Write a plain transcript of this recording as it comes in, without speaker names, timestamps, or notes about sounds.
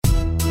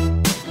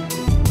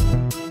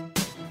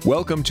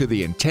Welcome to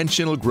the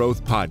Intentional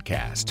Growth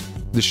Podcast,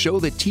 the show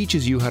that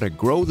teaches you how to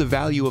grow the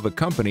value of a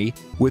company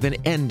with an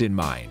end in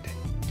mind.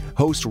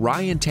 Host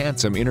Ryan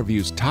Tansom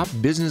interviews top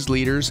business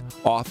leaders,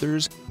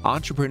 authors,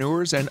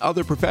 entrepreneurs, and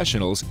other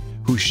professionals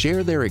who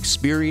share their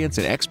experience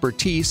and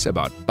expertise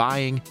about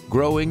buying,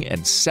 growing,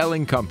 and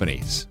selling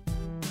companies.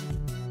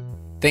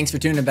 Thanks for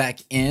tuning back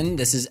in.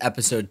 This is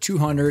episode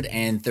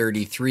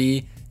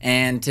 233,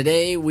 and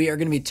today we are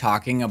going to be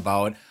talking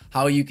about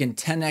how you can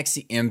 10x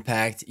the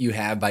impact you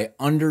have by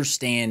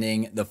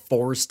understanding the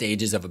 4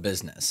 stages of a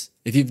business.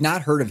 If you've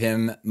not heard of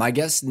him, my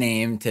guest's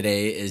name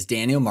today is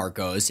Daniel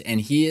Marcos,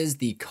 and he is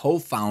the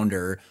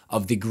co-founder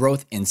of the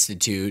Growth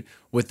Institute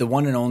with the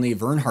one and only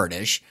Verne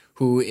Harnish,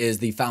 who is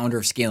the founder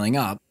of Scaling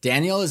Up.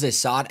 Daniel is a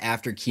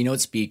sought-after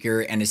keynote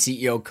speaker and a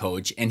CEO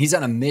coach, and he's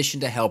on a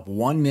mission to help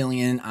 1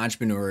 million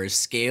entrepreneurs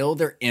scale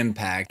their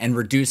impact and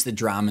reduce the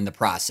drama in the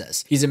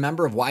process. He's a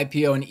member of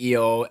YPO and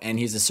EO, and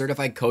he's a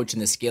certified coach in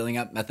the Scaling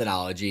Up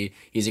methodology.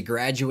 He's a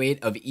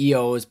graduate of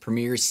EO's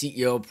premier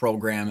CEO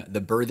program,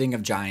 The Birthing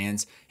of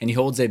Giants, and he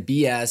holds a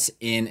BS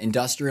in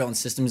Industrial and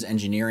Systems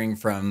Engineering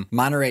from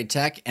Monterey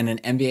Tech and an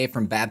MBA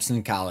from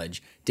Babson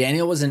College.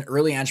 Daniel was an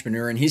early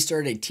entrepreneur, and he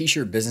started a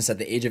t-shirt business at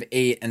the age of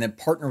 8 and then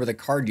partnered with a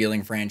car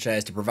dealing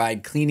franchise to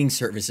provide cleaning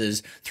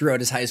services throughout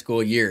his high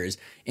school years.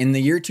 In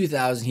the year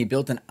 2000, he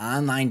built an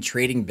online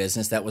trading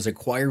business that was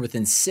acquired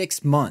within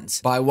 6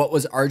 months by what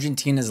was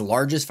Argentina's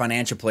largest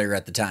financial player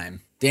at the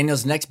time.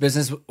 Daniel's next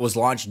business was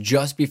launched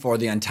just before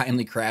the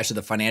untimely crash of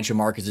the financial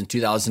markets in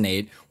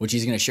 2008, which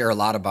he's going to share a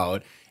lot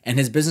about. And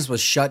his business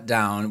was shut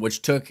down,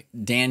 which took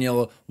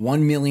Daniel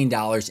 $1 million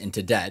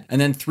into debt. And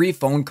then 3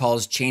 phone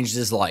calls changed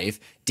his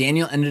life.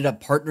 Daniel ended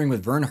up partnering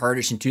with Verne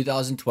Harnish in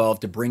 2012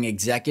 to bring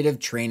executive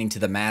training to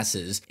the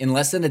masses. In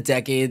less than a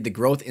decade, the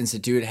Growth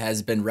Institute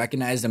has been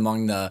recognized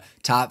among the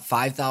top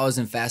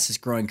 5,000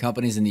 fastest growing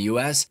companies in the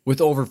US,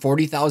 with over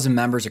 40,000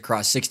 members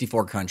across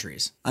 64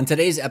 countries. On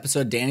today's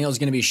episode, Daniel is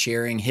going to be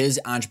sharing his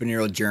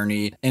entrepreneurial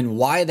journey and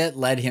why that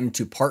led him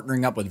to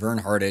partnering up with Verne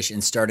Harnish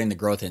and starting the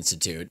Growth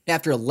Institute.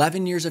 After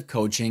 11 years of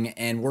coaching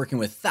and working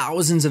with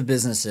thousands of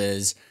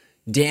businesses,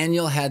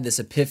 Daniel had this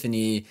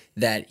epiphany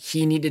that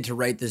he needed to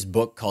write this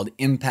book called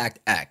Impact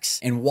X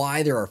and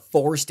why there are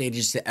 4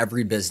 stages to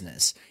every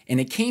business. And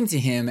it came to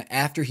him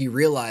after he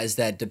realized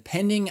that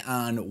depending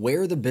on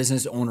where the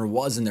business owner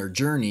was in their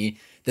journey,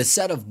 the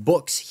set of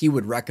books he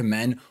would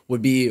recommend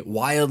would be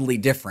wildly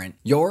different.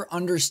 Your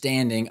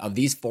understanding of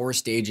these 4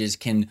 stages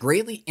can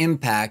greatly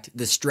impact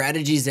the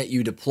strategies that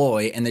you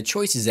deploy and the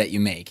choices that you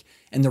make.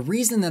 And the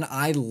reason that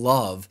I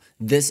love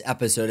this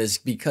episode is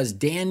because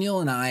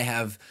Daniel and I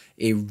have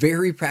a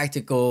very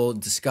practical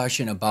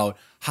discussion about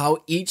how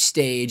each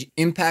stage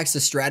impacts the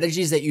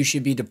strategies that you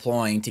should be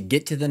deploying to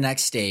get to the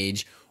next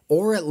stage,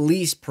 or at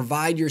least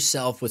provide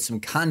yourself with some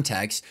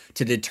context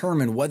to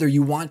determine whether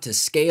you want to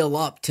scale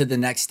up to the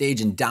next stage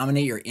and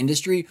dominate your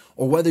industry,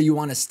 or whether you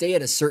want to stay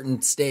at a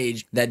certain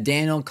stage that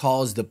Daniel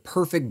calls the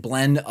perfect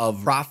blend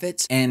of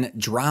profits and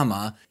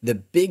drama. The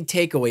big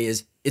takeaway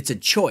is it's a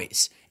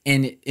choice.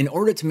 And in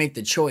order to make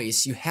the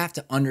choice, you have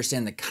to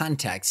understand the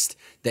context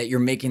that you're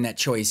making that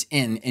choice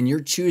in, and you're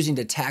choosing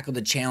to tackle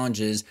the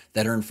challenges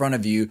that are in front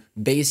of you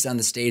based on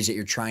the stage that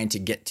you're trying to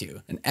get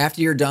to. And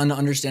after you're done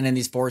understanding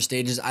these 4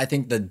 stages, I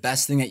think the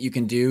best thing that you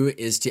can do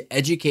is to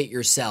educate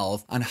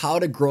yourself on how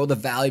to grow the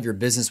value of your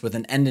business with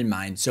an end in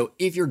mind. So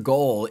if your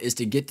goal is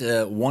to get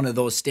to one of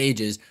those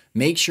stages,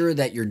 make sure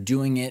that you're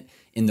doing it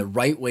in the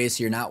right way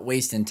so you're not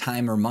wasting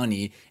time or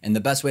money. And the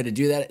best way to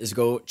do that is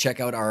go check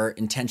out our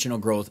Intentional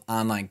Growth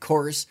online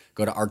course.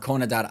 Go to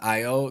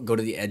Arkona.io, go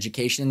to the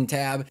education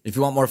tab. If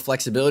you want more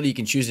flexibility, you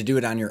can choose to do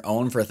it on your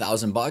own for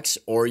 $1,000,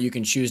 or you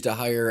can choose to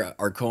hire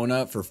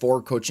Arkona for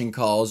 4 coaching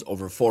calls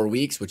over 4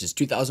 weeks, which is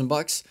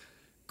 $2,000.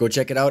 Go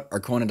check it out,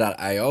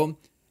 Arkona.io.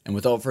 And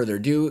without further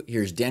ado,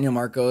 here's Daniel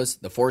Marcos,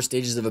 the 4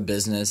 stages of a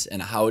business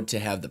and how to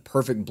have the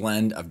perfect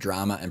blend of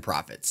drama and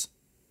profits.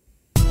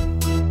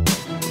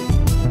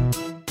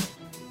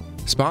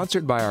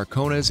 Sponsored by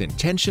Arkona's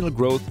Intentional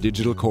Growth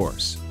digital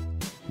course.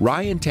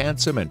 Ryan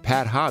Tansom and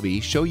Pat Hobby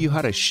show you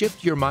how to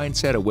shift your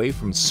mindset away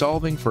from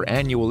solving for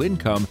annual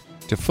income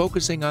to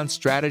focusing on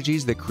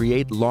strategies that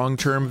create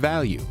long-term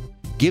value,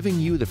 giving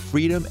you the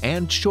freedom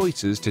and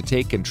choices to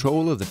take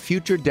control of the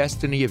future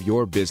destiny of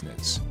your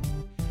business.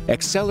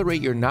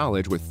 Accelerate your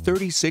knowledge with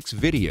 36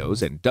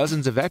 videos and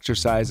dozens of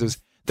exercises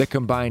that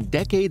combine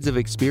decades of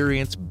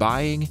experience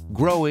buying,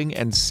 growing,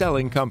 and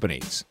selling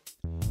companies.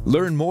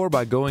 Learn more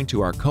by going to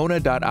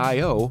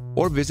Arkona.io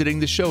or visiting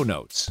the show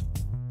notes.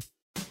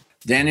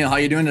 Daniel, how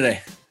you doing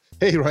today?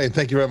 Hey, Ryan.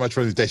 Thank you very much for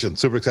the invitation.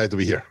 Super excited to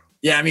be here.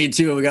 Yeah, me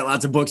too. We got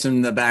lots of books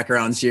in the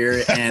backgrounds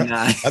here. And,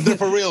 and they're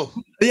for real.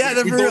 Yeah,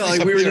 they're for real.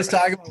 Like we were just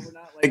talking about, we're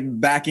not like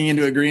backing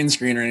into a green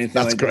screen or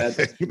anything like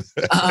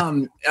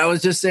that. I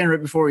was just saying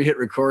right before we hit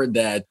record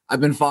that I've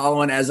been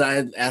following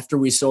after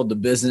we sold the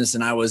business,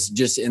 and I was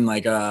just in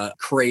like a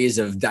craze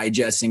of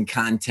digesting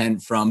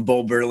content from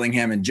Bo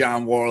Burlingham and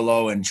John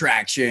Warlow and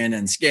Traction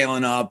and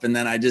Scaling Up. And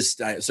then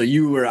so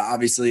you were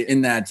obviously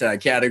in that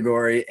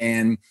category.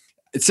 And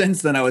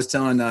Since then, I was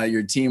telling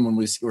your team when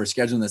we were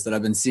scheduling this that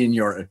I've been seeing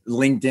your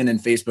LinkedIn and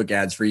Facebook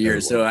ads for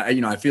years. So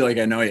I feel like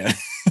I know you.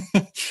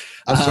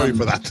 I'm sorry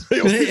for that.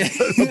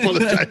 I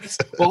apologize.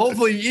 Well,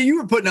 hopefully you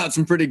were putting out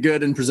some pretty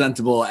good and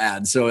presentable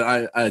ads.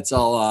 So it's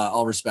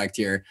all respect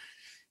here.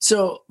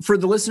 So for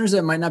the listeners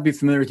that might not be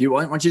familiar with you,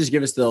 why don't you just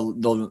give us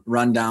the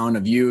rundown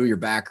of you, your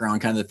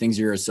background, kind of the things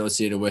you're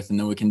associated with, and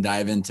then we can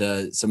dive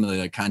into some of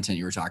the content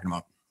you were talking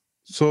about.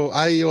 So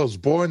I was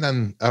born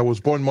in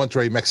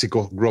Monterrey,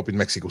 Mexico, grew up in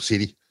Mexico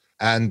City.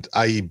 And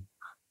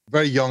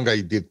very young,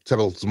 I did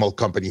several small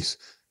companies.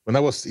 When I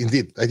was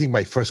I think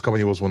my first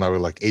company was when I was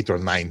like 8 or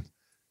 9.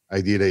 I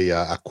did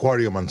a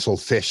aquarium and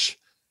sold fish.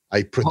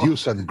 I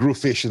produced and grew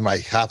fish in my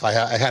house. I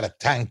had a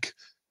tank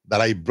that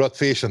I brought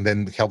fish and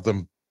then helped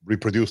them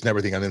reproduce and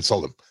everything and then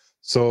sold them.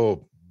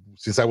 So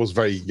since I was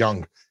very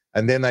young,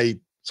 and then I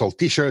sold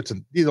T-shirts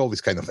and did all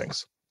these kind of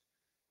things.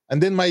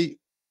 And then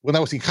when I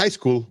was in high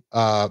school,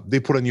 they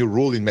put a new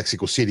rule in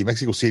Mexico City.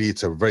 Mexico City,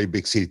 it's a very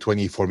big city,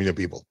 24 million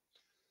people.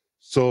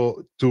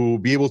 So to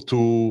be able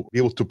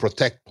to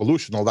protect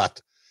pollution, all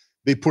that,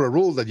 they put a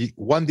rule that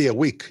 1 day a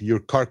week your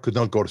car could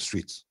not go to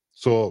streets.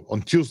 So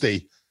on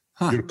Tuesday,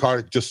 your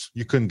car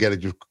you couldn't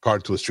get your car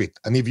to the street.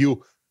 And if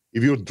you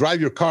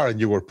drive your car and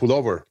you were pulled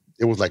over,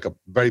 it was like a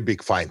very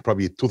big fine,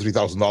 probably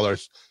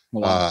 $2,000-$3,000.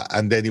 Wow.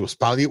 And then it was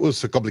pounded. It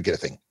was a complicated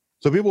thing.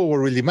 So people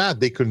were really mad.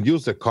 They couldn't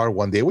use their car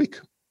 1 day a week.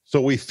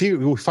 So we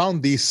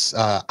found this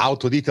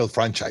auto detail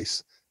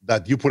franchise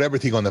that you put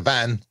everything on the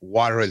van,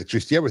 water,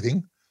 electricity,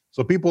 everything.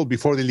 So people,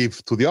 before they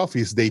leave to the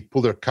office, they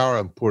pull their car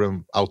and put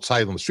them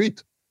outside on the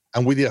street.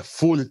 And we did a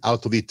full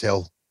auto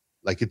detail.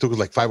 Like it took us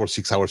like 5 or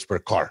 6 hours per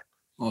car.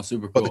 Oh,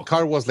 super cool. But the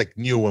car was like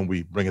new when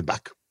we bring it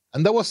back.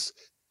 And that was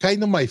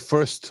kind of my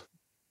first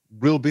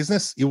real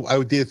business. I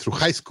did it through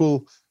high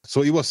school.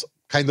 So it was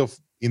kind of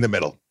in the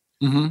middle.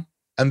 Mm-hmm.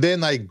 And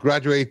then I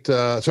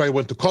I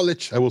went to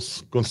college. I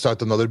was going to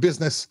start another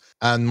business.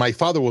 And my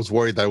father was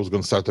worried that I was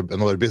going to start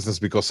another business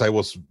because I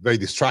was very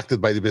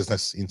distracted by the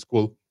business in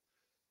school.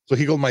 So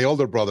he called my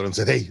older brother and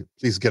said, hey,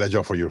 please get a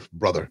job for your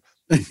brother.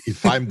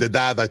 If I'm the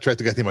dad, I try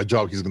to get him a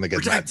job, he's going to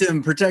get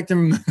Protect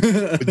him.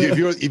 But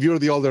if you're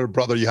the older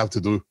brother, you have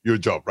to do your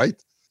job,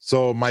 right?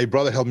 So my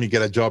brother helped me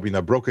get a job in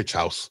a brokerage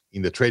house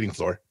in the trading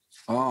floor.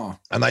 Oh.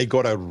 And I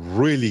got a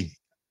really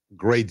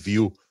great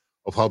view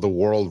of how the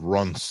world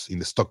runs in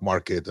the stock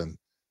market and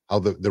how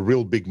the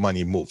real big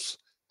money moves.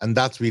 And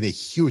that's been a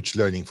huge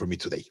learning for me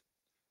today.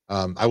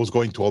 I was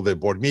going to all the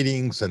board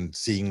meetings and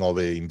seeing all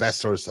the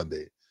investors and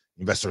the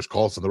investors'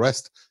 calls and the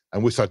rest.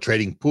 And we started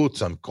trading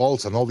puts and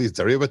calls and all these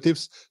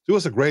derivatives. So it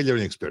was a great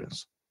learning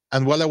experience.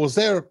 And while I was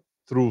there,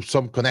 through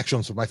some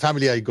connections of my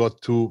family, I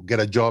got to get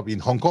a job in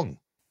Hong Kong.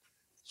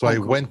 So I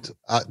went,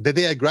 the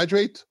day I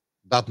graduate,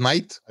 that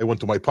night, I went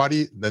to my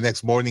party. The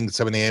next morning,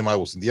 7 a.m., I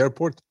was in the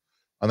airport.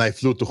 And I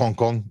flew to Hong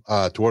Kong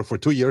to work for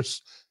 2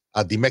 years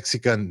at the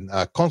Mexican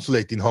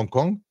consulate in Hong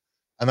Kong.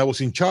 And I was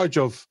in charge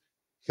of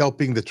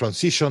helping the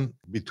transition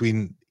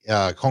between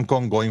Hong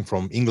Kong going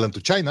from England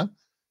to China.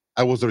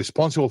 I was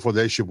responsible for the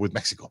relationship with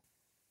Mexico.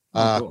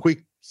 Cool.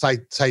 Quick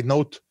side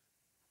note,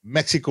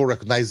 Mexico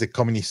recognized the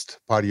Communist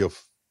Party of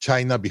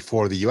China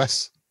before the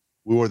US.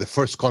 We were the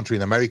first country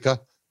in America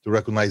to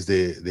recognize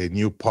the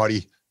new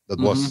party that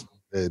was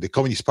the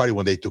Communist Party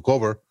when they took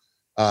over.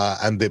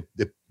 And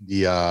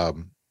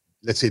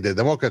let's say the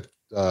Democrat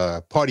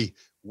Party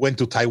went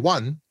to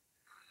Taiwan,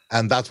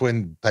 and that's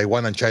when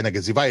Taiwan and China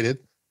gets divided,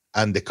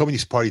 and the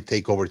Communist Party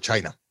take over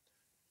China.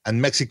 And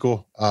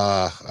Mexico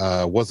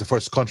was the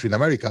first country in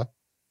America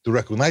to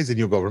recognize the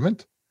new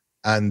government,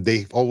 and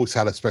they've always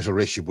had a special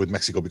relationship with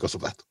Mexico because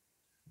of that.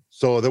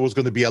 So there was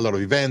going to be a lot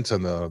of events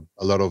and a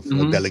lot of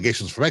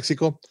delegations from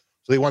Mexico.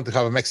 So they wanted to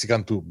have a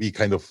Mexican to be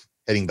kind of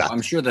heading that.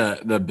 I'm sure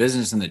the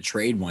business and the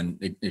trade one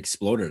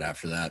exploded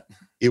after that.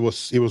 It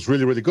was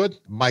really, really good.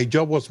 My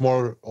job was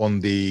more on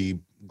the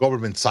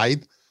government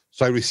side.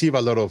 So I receive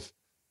a lot of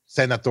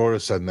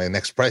senators and an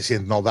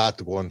ex-president and all that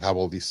to go and have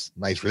all this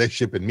nice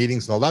relationship and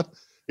meetings and all that.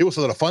 It was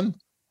a lot of fun.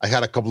 I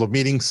had a couple of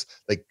meetings,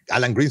 like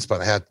Alan Greenspan.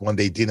 I had one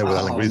day dinner with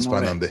Alan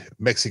Greenspan and the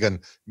Mexican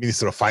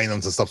Minister of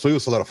Finance and stuff. So it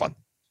was a lot of fun.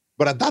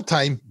 But at that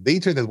time, the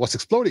internet was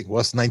exploding. It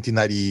was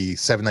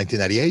 1997,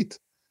 1998.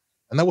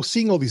 And I was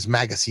seeing all these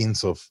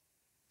magazines of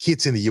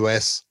kids in the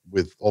US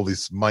with all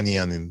this money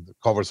and in the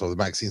covers of the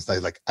magazines. And I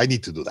was like, I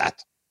need to do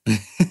that.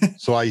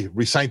 So I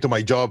resigned to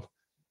my job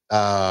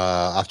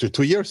after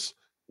 2 years,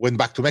 went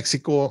back to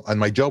Mexico, and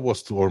my idea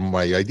was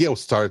to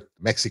start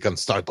Mexican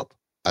startup,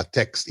 a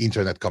tech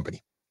internet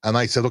company. And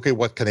I said, okay,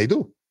 what can I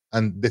do?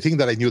 And the thing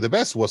that I knew the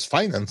best was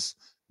finance,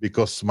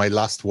 because my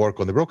last work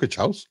on the brokerage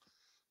house.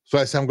 So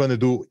I said, I'm going to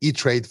do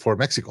E-Trade for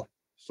Mexico.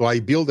 So I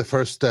built the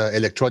first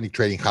electronic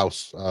trading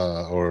house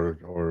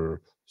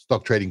or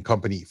stock trading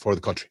company for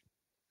the country.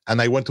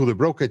 And I went to the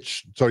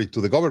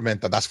to the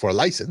government and asked for a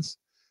license.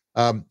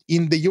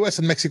 In the US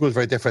and Mexico is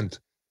very different.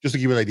 Just to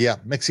give you an idea,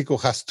 Mexico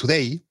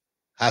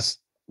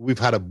we've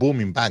had a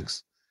boom in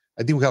banks.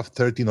 I think we have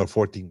 13 or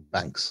 14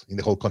 banks in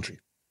the whole country.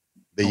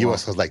 The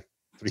US has like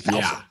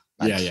 3,000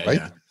 banks, right?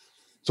 Yeah.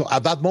 So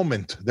at that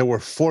moment, there were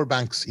 4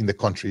 banks in the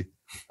country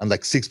and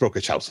like 6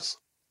 brokerage houses.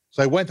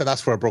 So I went and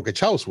asked for a brokerage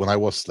house when I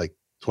was like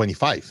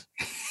 25.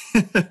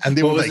 And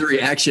they what were was like, the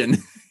reaction?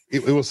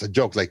 it was a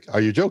joke. Like,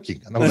 are you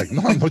joking? And I was like,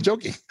 no, I'm not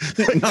joking.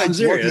 No, I'm I work in the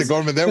serious.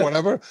 government there,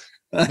 whatever.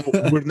 No,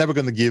 we're never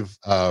going to give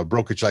a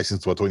brokerage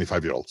license to a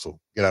 25-year-old. So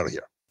get out of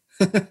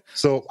here.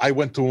 So I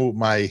went to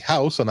my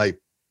house and I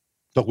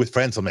talked with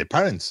friends and my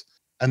parents.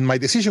 And my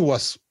decision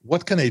was,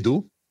 what can I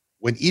do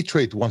when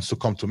E-Trade wants to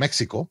come to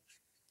Mexico?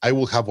 I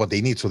will have what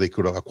they need so they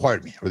could have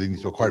acquired me, or they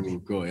need to acquire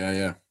me. Cool.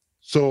 Yeah.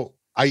 So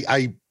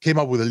I came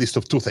up with a list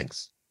of 2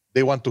 things.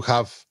 They want to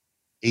have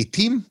a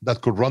team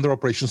that could run their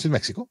operations in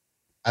Mexico,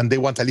 and they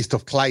want a list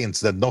of clients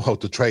that know how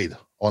to trade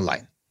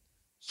online.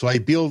 So I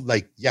built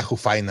like Yahoo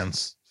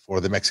Finance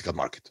for the Mexican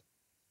market.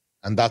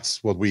 And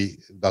that's what we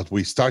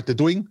started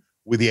doing,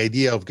 with the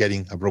idea of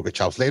getting a brokerage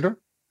house later.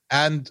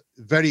 And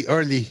very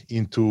early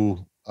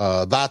into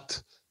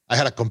that, I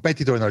had a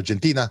competitor in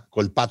Argentina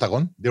called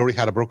Patagon. They already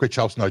had a brokerage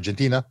house in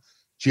Argentina,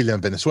 Chile,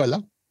 and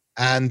Venezuela.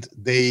 And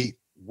they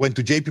went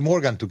to JP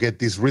Morgan to get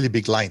this really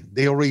big line.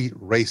 They already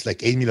raised like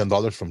 $8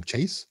 million from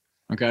Chase.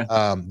 Okay.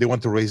 They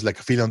want to raise like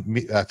 $50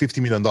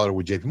 million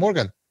with JP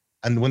Morgan.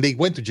 And when they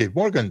went to JP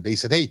Morgan, they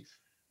said, hey,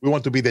 we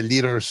want to be the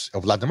leaders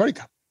of Latin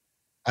America.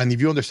 And if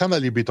you understand a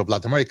little bit of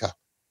Latin America,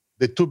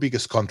 the 2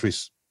 biggest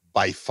countries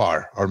by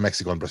far are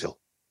Mexico and Brazil.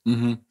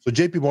 Mm-hmm. So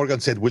JP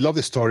Morgan said, we love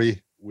the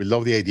story, we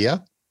love the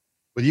idea,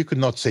 but you could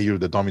not say you're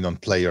the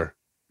dominant player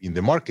in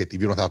the market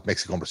if you don't have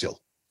Mexico and Brazil.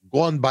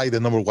 Go and buy the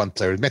number 1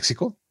 player in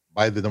Mexico,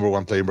 buy the number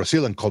 1 player in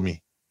Brazil, and call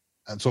me.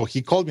 And so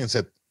he called me and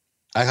said,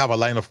 I have a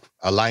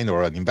line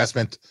or an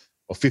investment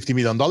of $50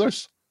 million.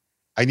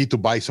 I need to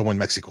buy someone in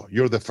Mexico.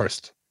 You're the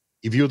first.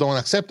 If you don't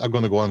accept, I'm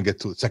going to go and get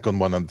to the second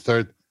one and the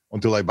third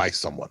until I buy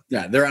someone.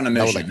 Yeah, they're on a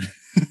mission.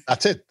 Like,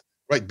 that's it,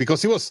 right?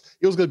 Because it was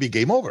going to be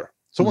game over.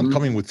 Someone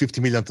coming with 50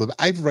 million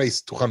I've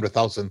raised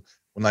 200,000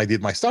 when I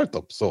did my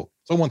startup. So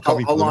someone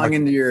coming. How long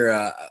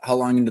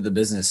into the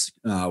business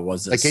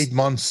was this? Like 8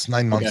 months,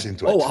 9 months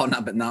into it. Oh wow,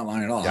 not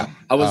long at all. Yeah.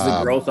 How was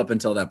the growth up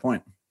until that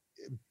point?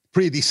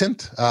 Pretty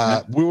decent.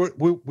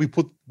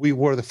 We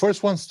were the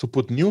first ones to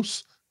put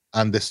news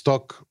and the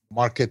stock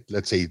market.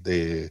 Let's say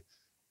the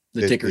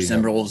ticker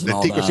symbols and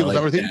all ticker symbols,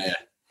 everything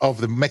of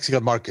the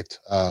Mexican market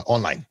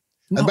online.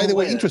 And by the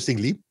way,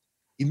 interestingly,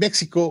 in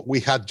Mexico we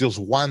had just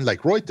one,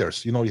 like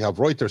Reuters. You have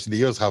Reuters in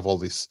the US have all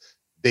this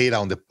data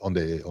on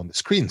the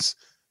screens.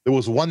 There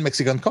was one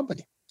Mexican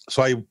company.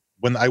 So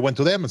when I went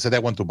to them and said I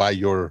want to buy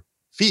your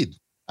feed,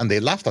 and they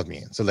laughed at me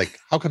and said, like,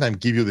 how can I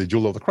give you the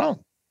jewel of the crown?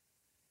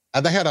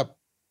 And I had a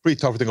pretty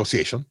tough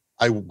negotiation.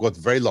 I got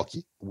very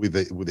lucky with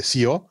the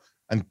CEO,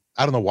 and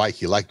I don't know why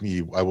he liked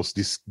me. I was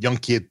this young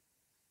kid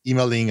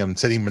emailing and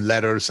sending him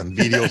letters and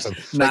videos, and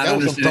not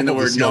understanding the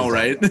word no,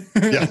 right?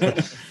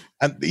 Yeah.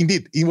 And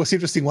indeed, it was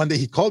interesting. One day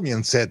he called me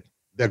and said,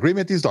 the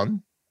agreement is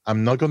done.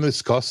 I'm not going to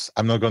discuss.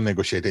 I'm not going to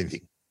negotiate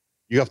anything.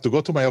 You have to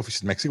go to my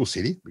office in Mexico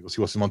City, because he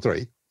was in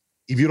Monterrey.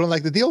 If you don't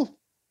like the deal,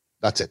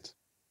 that's it.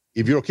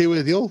 If you're okay with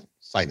the deal,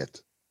 sign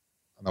it.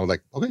 And I was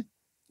like, okay.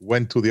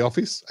 Went to the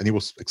office, and it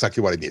was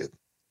exactly what I needed.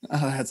 Oh,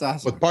 that's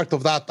awesome. But part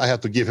of that, I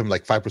had to give him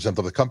like 5%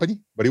 of the company.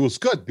 But it was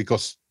good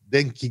because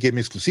then he gave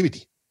me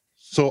exclusivity.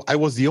 So I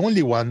was the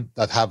only one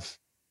that have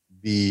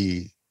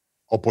the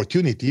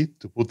opportunity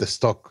to put the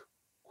stock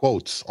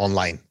quotes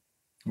online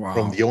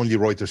from the only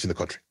Reuters in the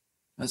country.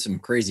 That's some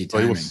crazy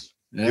timing.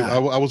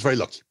 I was very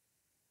lucky.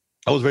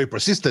 I was very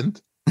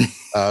persistent,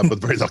 but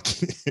very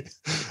lucky.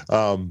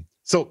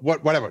 So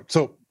whatever.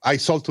 So I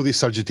sold to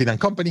this Argentinian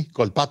company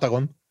called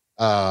Patagon.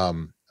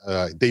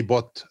 They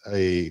bought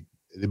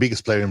the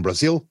biggest player in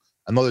Brazil,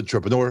 another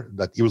entrepreneur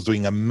that he was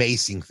doing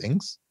amazing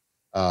things,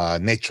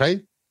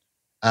 NetTrade.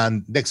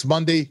 And next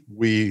Monday,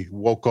 we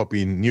woke up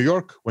in New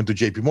York, went to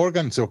JP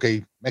Morgan and said,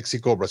 okay,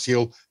 Mexico,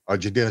 Brazil,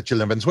 Argentina,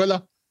 Chile, and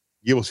Venezuela,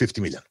 give us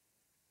 50 million.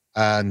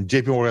 And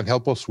JP Morgan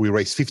helped us. We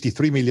raised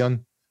 53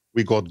 million.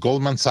 We got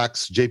Goldman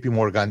Sachs, JP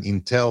Morgan,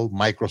 Intel,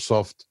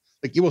 Microsoft.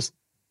 Like, it was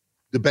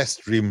the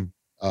best dream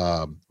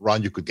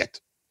run you could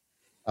get.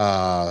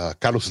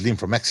 Carlos Slim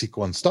from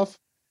Mexico and stuff.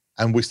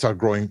 And we start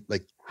growing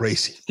like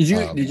crazy.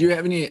 Did you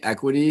have any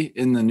equity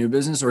in the new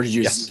business, or did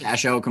you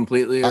cash out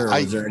completely? Or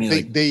was there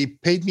any? They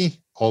paid me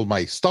all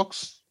my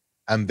stocks,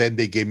 and then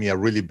they gave me a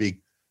really big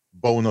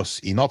bonus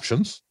in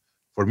options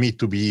for me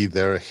to be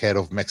their head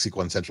of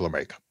Mexico and Central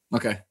America.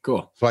 Okay,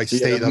 cool. So I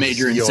stayed a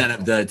major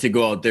incentive to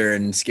go out there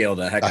and scale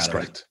the heck out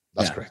of it.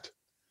 That's correct.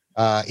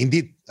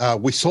 Indeed,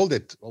 we sold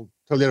it. I'll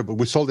tell you later, but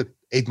we sold it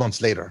 8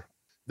 months later.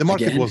 The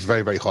market was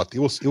very, very hot. It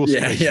was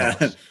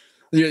yeah.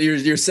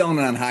 You're selling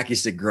it on hockey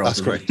stick growth.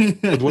 That's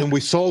correct. But when we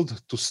sold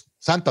to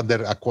Santander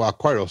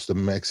Acuarios,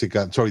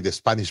 the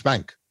Spanish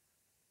bank,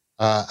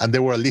 and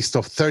there were a list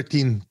of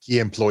 13 key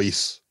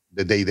employees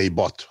the day they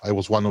bought. I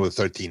was one of the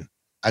 13.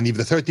 And if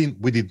the 13,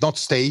 we did not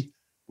stay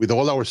with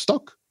all our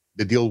stock,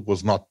 the deal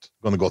was not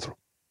going to go through.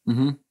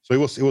 Mm-hmm. So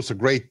it was a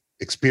great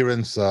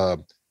experience.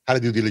 Had a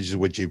due diligence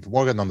with JP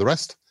Morgan and the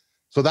rest.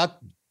 So that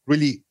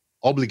really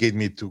obligated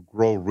me to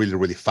grow really,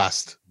 really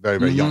fast, very,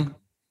 very young.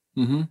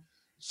 Mm-hmm.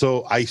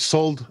 So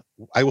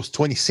I was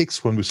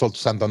 26 when we sold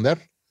to Santander.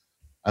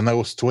 And I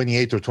was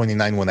 28 or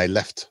 29 when I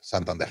left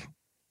Santander.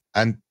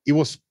 And it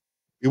was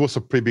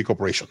a pretty big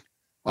operation.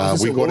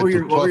 So what were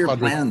your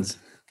plans?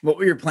 What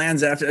were your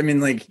plans after? I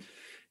mean,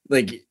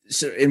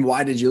 so, and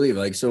why did you leave?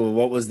 Like, so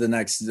what was the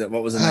next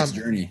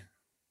journey?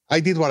 I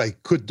did what I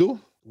could do.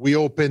 We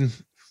opened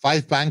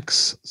 5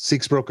 banks,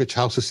 6 brokerage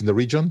houses in the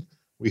region.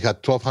 We had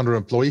 1,200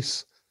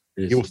 employees.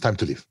 It was time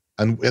to leave.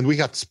 And we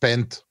had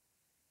spent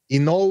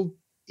in all,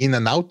 in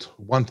and out,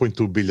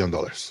 $1.2 billion.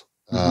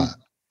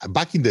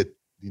 Back in the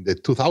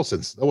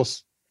 2000s, that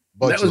was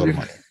a lot of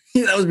money.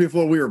 That was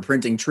before we were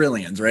printing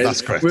trillions, right?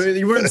 That's correct.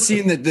 You weren't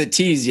seeing the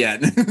T's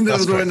yet. That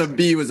was when the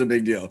B was a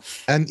big deal.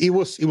 And it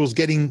was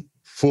getting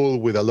full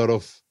with a lot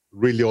of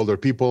really older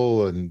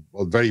people and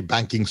a very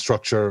banking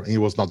structure. And it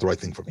was not the right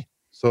thing for me.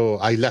 So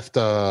I left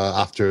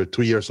after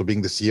 2 years of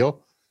being the CEO.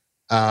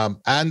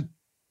 And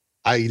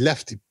I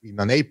left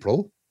in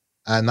April,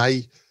 and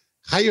I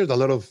hired a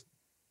lot of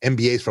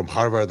MBAs from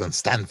Harvard and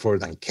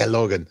Stanford and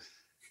Kellogg.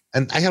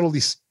 And I had all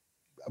these,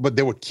 but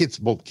they were kids,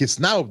 both kids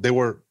now, they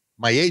were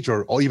my age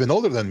or even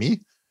older than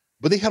me,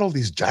 but they had all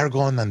this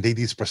jargon and they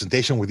did this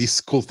presentation with these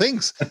cool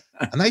things.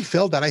 And I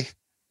felt that I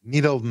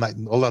needed all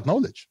that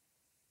knowledge.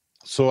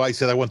 So I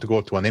said, I want to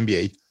go to an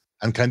MBA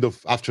and kind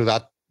of after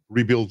that,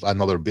 rebuild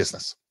another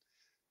business.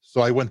 So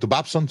I went to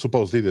Babson,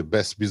 supposedly the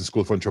best business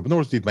school for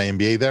entrepreneurs, did my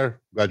MBA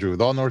there, graduated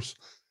with honors,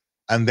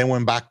 and then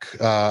went back.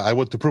 I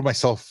wanted to prove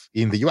myself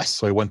in the US.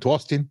 So I went to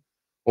Austin,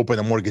 opened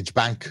a mortgage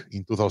bank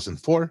in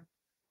 2004.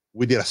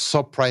 We did a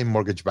subprime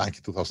mortgage bank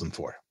in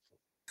 2004.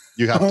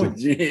 You have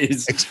to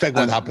expect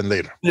what happened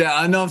later.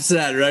 Yeah, enough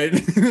said,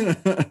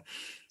 right?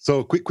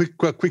 So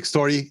quick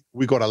story.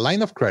 We got a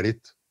line of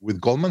credit with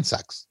Goldman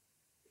Sachs,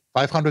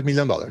 $500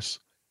 million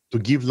to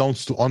give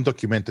loans to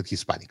undocumented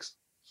Hispanics.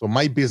 So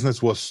my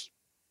business was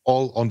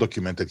all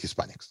undocumented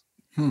Hispanics.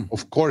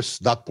 Of course,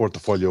 that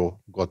portfolio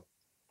got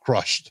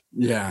crushed.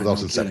 Yeah,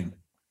 2007. No,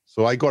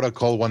 so I got a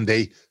call one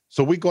day.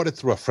 So we got it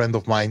through a friend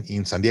of mine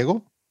in San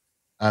Diego.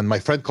 And my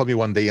friend called me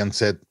one day and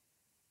said,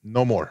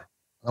 no more.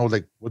 I was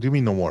like, what do you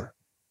mean no more?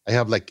 I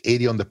have like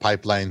 80 on the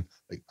pipeline.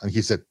 And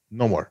he said,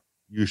 no more.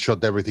 You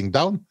shut everything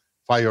down,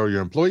 fire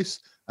your employees.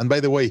 And by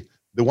the way,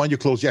 the one you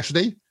closed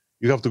yesterday,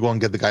 you have to go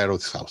and get the guy out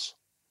of his house.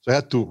 So I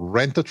had to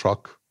rent a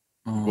truck,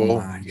 go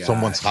to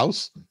someone's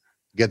house,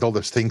 get all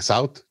those things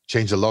out,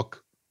 change the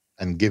lock,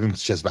 and give him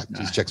his checks back.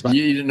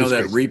 You didn't know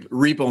that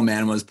repo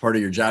man was part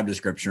of your job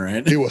description,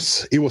 right? It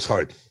was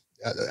hard.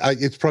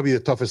 It's probably the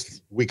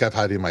toughest week I've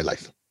had in my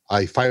life.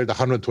 I fired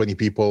 120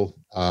 people.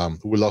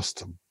 We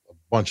lost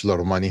a lot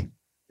of money.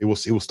 It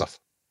was tough.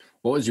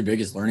 What was your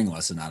biggest learning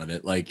lesson out of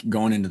it? Like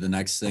going into the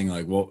next thing,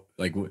 what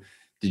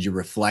did you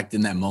reflect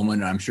in that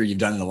moment? I'm sure you've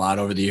done it a lot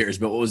over the years,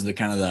 but what was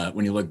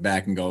when you look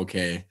back and go,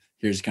 okay,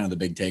 here's kind of the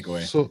big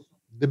takeaway? So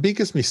the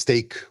biggest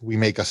mistake we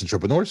make as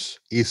entrepreneurs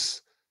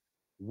is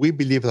we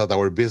believe that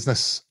our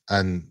business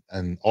and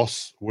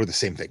us, we're the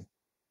same thing.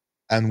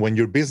 And when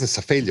your business is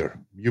a failure,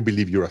 you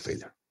believe you're a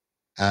failure.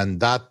 And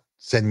that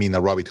sent me in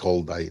a rabbit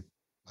hole.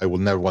 I will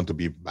never want to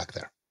be back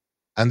there.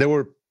 And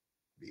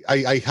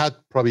I had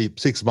probably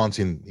 6 months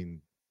in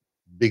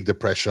big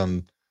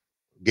depression,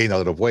 gained a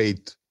lot of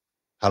weight,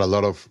 had a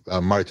lot of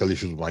marital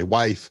issues with my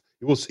wife.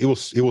 It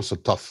was a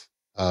tough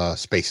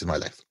space in my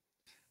life.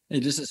 Hey,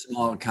 just a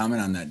small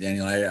comment on that,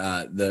 Daniel.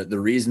 The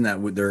reason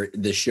that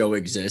this show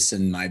exists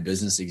and my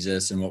business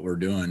exists and what we're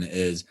doing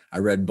is I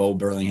read Bo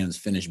Burlingham's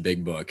Finish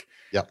Big book.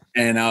 Yep.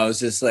 And I was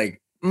just like,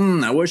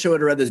 I wish I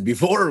would have read this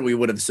before we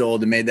would have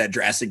sold and made that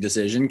drastic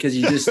decision. Cause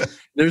you just,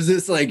 there's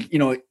this like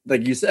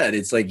you said,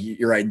 it's like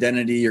your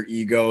identity, your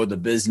ego, the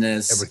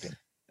business,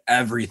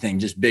 everything,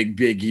 just big,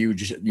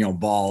 huge,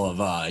 ball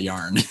of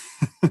yarn.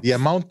 The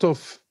amount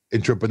of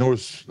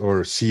entrepreneurs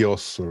or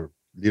CEOs or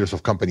leaders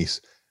of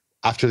companies,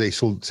 after they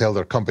sell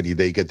their company,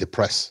 they get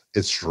depressed.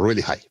 It's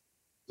really high,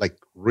 like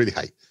really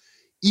high.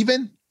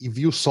 Even if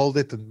you sold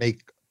it and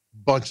make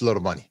a lot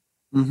of money,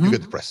 you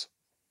get depressed.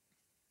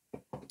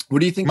 What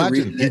do you think?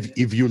 Imagine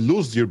if you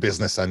lose your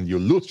business and you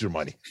lose your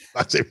money,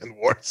 that's even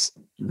worse.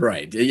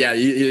 Right. Yeah.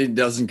 It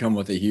doesn't come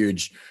with a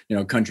huge,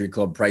 country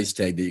club price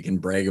tag that you can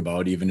brag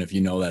about, even if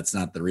that's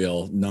not the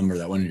real number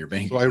that went in your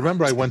bank. So I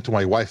remember I went to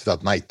my wife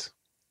that night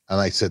and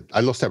I said,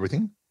 I lost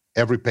everything,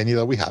 every penny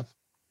that we have.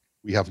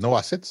 We have no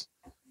assets.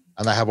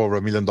 And I have over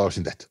 $1 million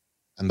in debt.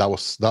 And that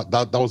was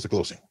the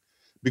closing.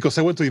 Because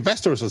I went to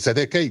investors and said,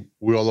 okay,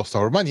 we all lost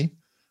our money.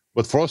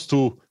 But for us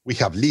we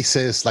have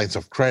leases, lines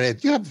of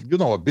credit. You have,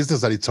 a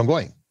business that it's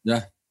ongoing.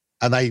 Yeah.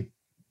 And I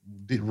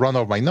did run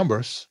out my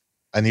numbers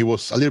and it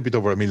was a little bit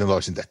over $1 million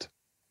in debt.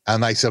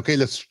 And I said, okay,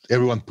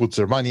 everyone puts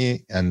their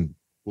money and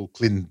we'll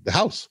clean the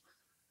house.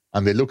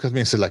 And they look at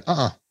me and said like,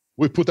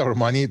 we put our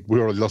money, we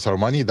already lost our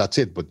money. That's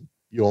it. But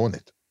you own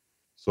it.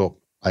 So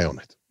I own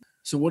it.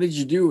 So what did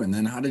you do? And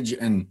then how did you,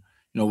 and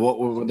what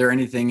were there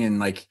anything in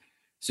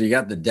so you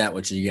got the debt,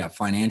 which you got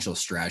financial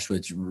stress,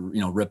 which,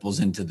 ripples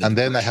into the. And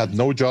then I had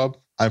no job.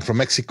 I'm from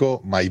Mexico.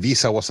 My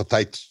visa was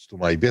attached to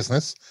my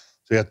business.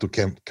 So I had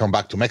to come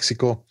back to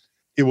Mexico.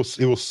 It was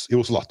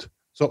a lot.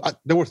 So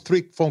there were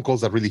 3 phone calls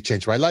that really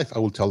changed my life. I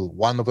will tell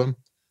one of them.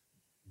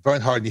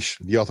 Vern Harnish,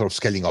 the author of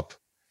Scaling Up.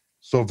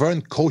 So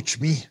Vern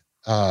coached me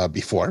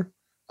before,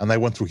 and I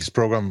went through his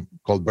program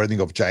called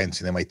Birthing of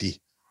Giants in MIT.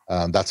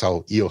 That's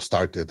how EO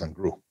started and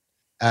grew.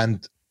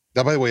 And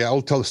by the way,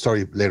 I'll tell a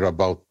story later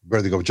about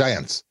Birthing of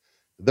Giants.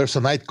 There's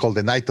a night called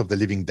the Night of the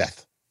Living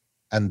Death.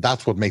 And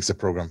that's what makes the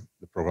program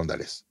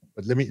that is.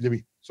 But let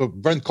me. So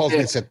Vern called me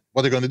and said,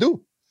 what are you going to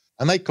do?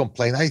 And I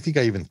complained. I think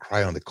I even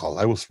cried on the call.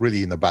 I was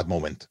really in a bad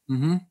moment.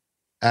 Mm-hmm.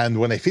 And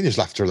when I finished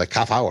after like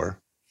half hour,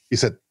 he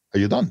said, are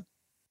you done?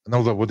 And I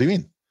was like, what do you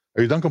mean?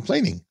 Are you done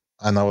complaining?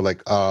 And I was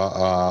like,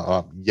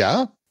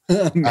 yeah.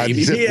 Maybe, and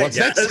he said, what's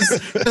next?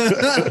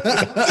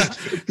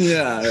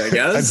 Yeah, I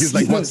guess. And he's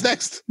like, what's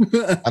next?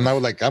 And I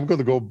was like, I'm going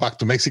to go back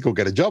to Mexico,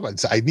 get a job.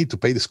 And I need to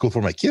pay the school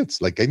for my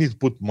kids. Like, I need to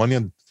put money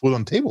and food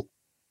on the table.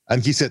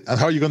 And he said, and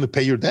how are you going to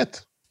pay your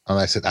debt? And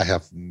I said, I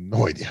have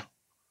no idea.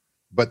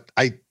 But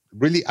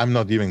I'm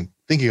not even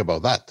thinking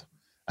about that.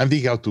 I'm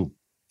thinking how to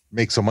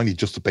make some money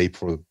just to pay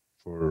for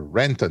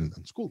rent and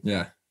school.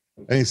 Yeah.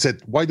 And he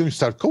said, why don't you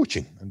start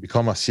coaching and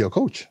become a CEO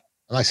coach?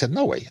 And I said,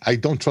 no way. I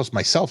don't trust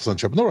myself as an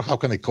entrepreneur. How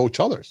can I coach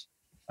others?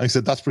 And he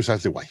said, that's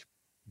precisely why.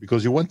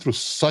 Because you went through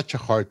such a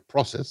hard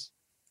process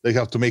that you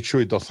have to make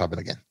sure it doesn't happen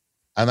again.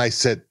 And I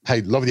said, I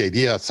love the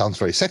idea. It sounds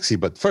very sexy.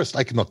 But first,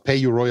 I cannot pay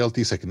you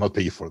royalties. I cannot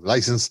pay you for the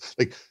license.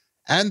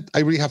 And I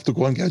really have to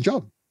go and get a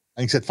job.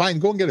 And he said, fine,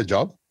 go and get a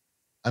job.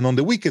 And on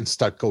the weekends,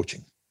 start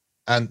coaching.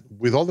 And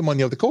with all the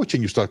money of the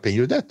coaching, you start paying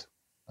your debt.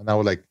 And I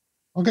was like,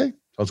 okay,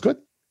 sounds good.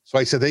 So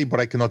I said, hey, but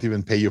I cannot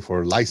even pay you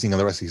for licensing and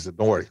the rest. He said,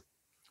 don't worry.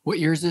 What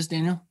year is this,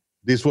 Daniel?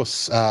 This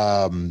was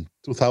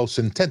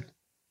 2010,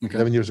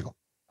 11 years ago.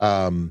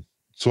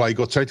 So I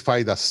got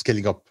certified as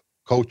Scaling Up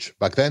coach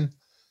back then.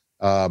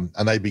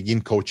 And I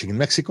began coaching in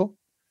Mexico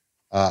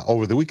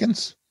over the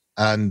weekends.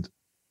 And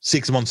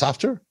 6 months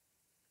after,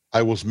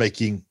 I was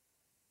making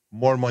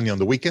more money on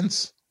the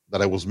weekends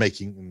than I was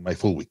making in my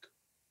full week.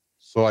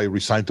 So I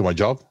resigned to my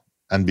job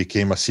and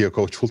became a CEO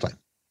coach full-time.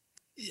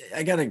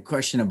 I got a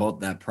question about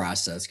that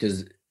process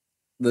because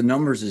the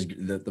numbers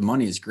the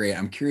money is great.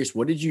 I'm curious,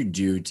 what did you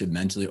do to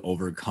mentally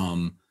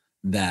overcome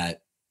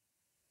that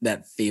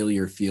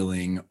failure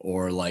feeling,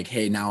 or like,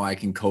 hey, now I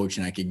can coach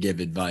and I can give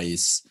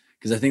advice?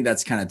 Because I think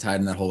that's kind of tied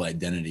in that whole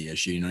identity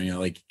issue,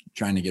 like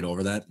trying to get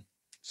over that.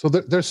 So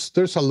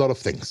there's a lot of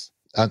things.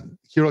 And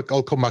here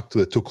I'll come back to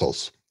the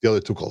other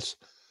two calls.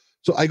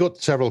 So I got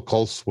several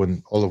calls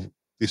when all of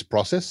this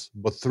process,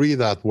 but 3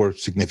 that were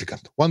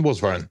significant. One was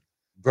Vern.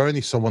 Vern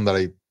is someone that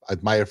I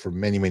admire for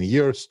many, many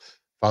years,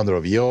 founder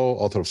of EO,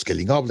 author of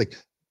Scaling Up, like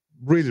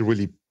really,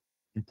 really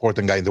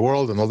important guy in the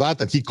world and all that.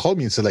 And he called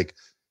me and said, like,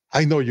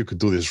 I know you could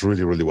do this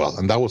really, really well.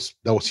 And that was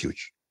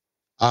huge.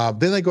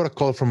 Then I got a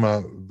call from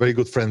a very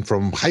good friend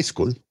from high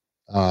school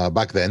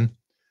back then.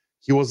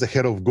 He was the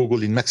head of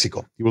Google in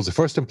Mexico. He was the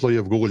first employee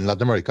of Google in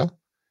Latin America,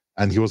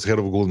 and he was the head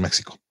of Google in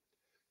Mexico.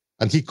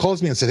 And he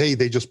calls me and said, hey,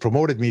 they just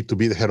promoted me to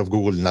be the head of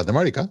Google in Latin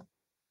America,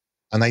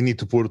 and I need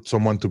to put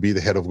someone to be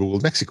the head of Google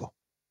Mexico.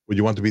 Would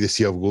you want to be the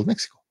CEO of Google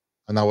Mexico?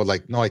 And I was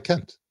like, no, I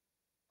can't.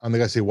 And the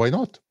guy said, why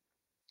not?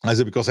 I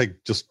said, because I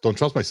just don't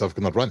trust myself,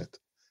 cannot run it.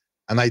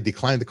 And I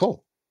declined the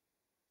call.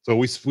 So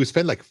we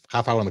spent like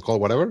half hour on the call,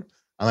 whatever,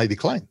 and I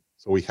declined.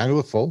 So we hung up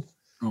the phone.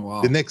 Oh,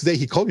 wow. The next day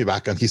he called me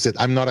back and he said,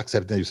 I'm not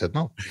accepting it. You said,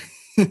 no,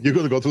 you're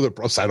going to go through the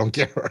process. I don't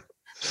care.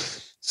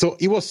 So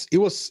it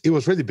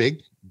was really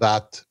big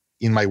that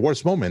in my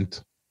worst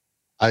moment,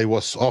 I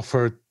was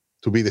offered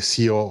to be the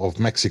CEO of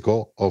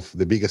Mexico of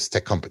the biggest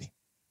tech company.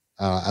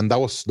 And that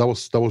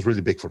was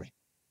really big for me.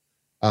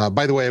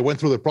 By the way, I went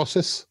through the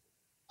process.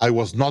 I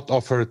was not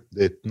offered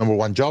the number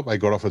 1 job. I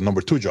got offered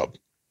number 2 job.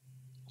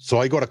 So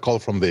I got a call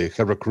from the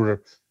head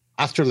recruiter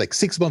after like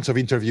 6 months of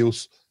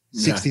interviews,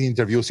 16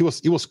 interviews.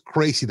 It was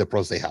crazy the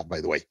process they had,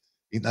 by the way.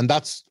 And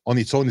that's on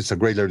its own, it's a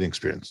great learning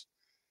experience.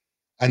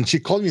 And she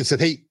called me and said,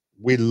 hey,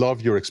 we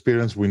love your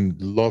experience. We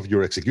love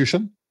your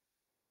execution,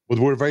 but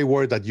we're very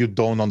worried that you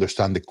don't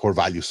understand the core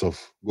values of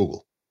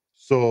Google.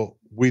 So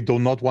we do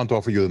not want to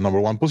offer you the number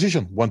 1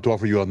 position. We want to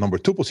offer you a number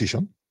 2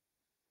 position.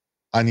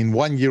 And in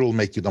 1 year, we'll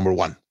make you number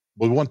 1.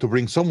 But we want to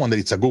bring someone that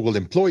it's a Google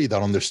employee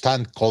that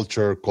understands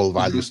culture, core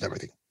values, and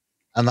everything.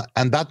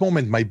 And that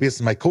moment, my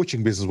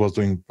coaching business was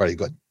doing very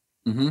good.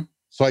 Mm-hmm.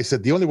 So I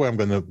said, the only way I'm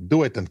going to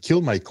do it and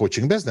kill my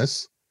coaching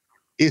business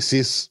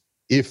is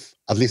if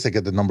at least I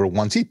get the number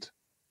 1 seat.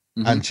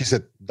 Mm-hmm. And she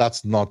said,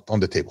 that's not on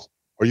the table.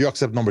 Or you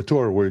accept number 2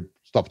 or we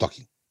stop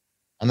talking.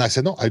 And I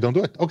said, no, I don't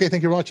do it. Okay,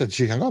 thank you very much. And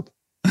she hung up.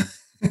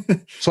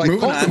 So I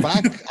called her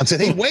back and said,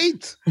 hey,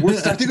 wait, we're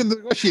starting to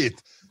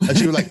negotiate. And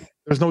she was like,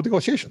 there's no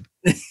negotiation.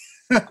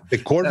 The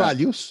core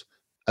values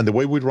and the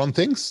way we run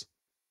things,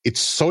 it's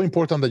so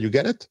important that you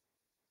get it,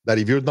 that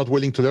if you're not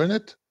willing to learn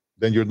it,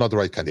 then you're not the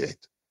right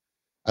candidate.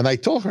 And I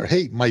told her,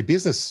 hey, my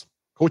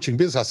coaching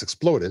business has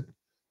exploded.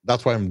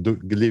 That's why I'm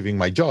leaving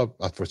my job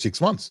after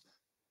 6 months.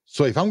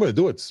 So if I'm going to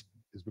do it,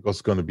 it's because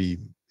it's going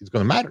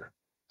to matter.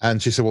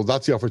 And she said, well,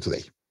 that's the offer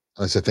today.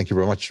 And I said, thank you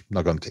very much. I'm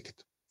not going to take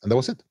it. And that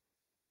was it.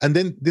 And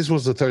then this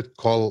was the 3rd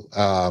call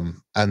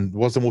and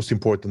was the most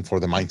important for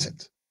the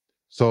mindset.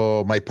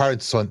 So my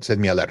parents sent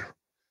me a letter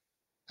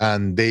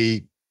and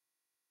they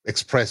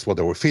express what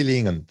they were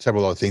feeling and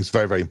several other things,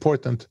 very, very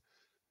important.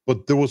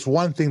 But there was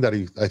one thing that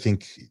I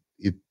think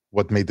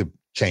what made the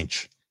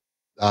change.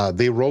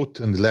 They wrote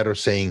in the letter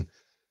saying,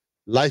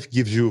 life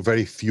gives you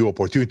very few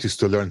opportunities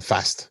to learn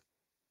fast.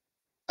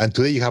 And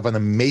today you have an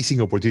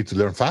amazing opportunity to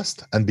learn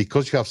fast. And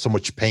because you have so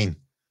much pain,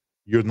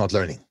 you're not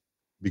learning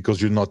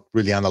because you're not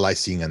really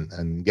analyzing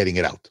and getting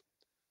it out.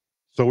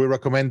 So we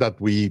recommend that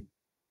we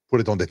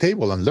put it on the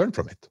table and learn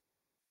from it.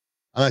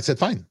 And I said,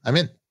 fine, I'm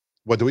in.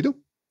 What do we do?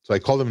 So I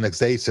called them the next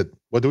day, said,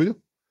 what do we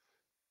do?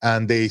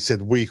 And they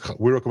said, we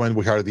recommend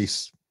we hire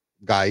this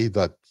guy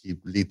that he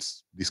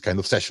leads these kind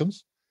of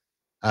sessions.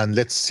 And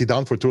let's sit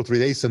down for 2 or 3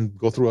 days and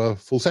go through a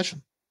full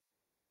session.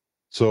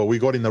 So we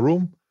got in a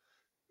room,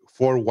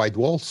 4 white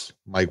walls,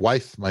 my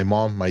wife, my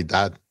mom, my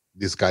dad,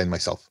 this guy, and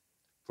myself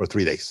for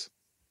 3 days.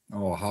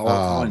 Oh,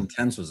 how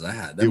intense was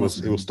that? It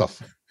was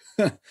tough.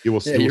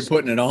 You're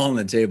putting it all on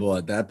the table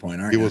at that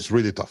point, aren't you? It was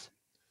really tough.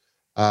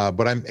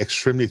 But I'm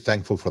extremely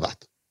thankful for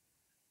that,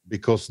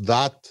 because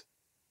that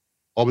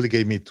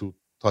obligated me to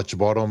touch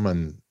bottom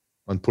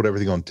and put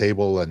everything on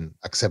table and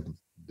accept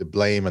the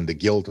blame and the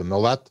guilt and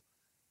all that,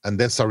 and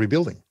then start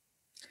rebuilding.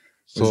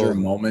 Was there a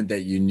moment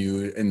that you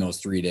knew in those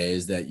 3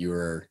 days that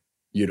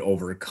you'd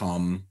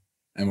overcome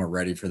and were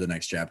ready for the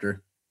next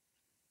chapter?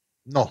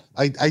 No,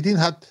 I didn't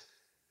have.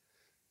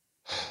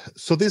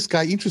 So this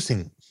guy,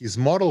 interesting, his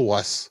model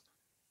was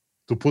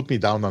to put me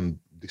down and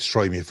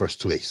destroy me the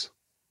first 2 days,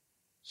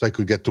 so I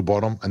could get to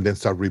bottom and then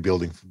start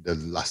rebuilding the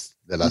last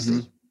day.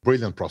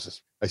 Brilliant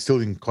process. I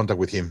still in contact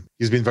with him.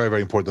 He's been very,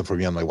 very important for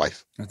me and my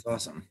wife. That's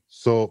awesome.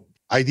 So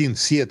I didn't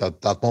see it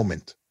at that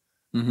moment,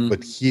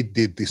 but he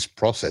did this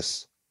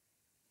process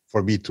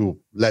for me to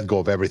let go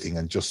of everything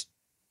and just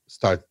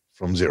start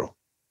from zero.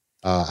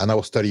 And I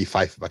was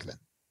 35 back then.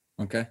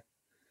 Okay.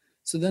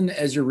 So then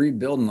as you're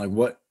rebuilding, like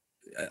what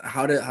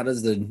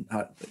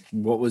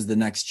was the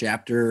next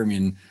chapter? I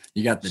mean,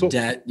 you got the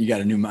debt, you got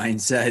a new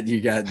mindset,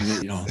 you got,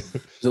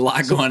 there's a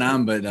lot going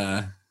on,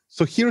 but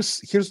so here's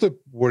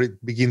where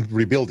it begins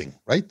rebuilding,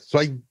 right? So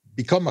I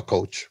become a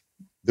coach.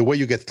 The way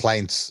you get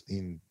clients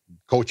in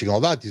coaching,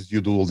 all that, is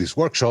you do all these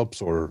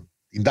workshops, or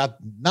in that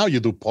now you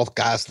do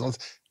podcasts.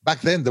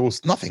 Back then there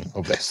was nothing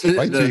of this,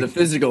 right? The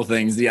physical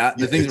things, the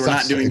things we're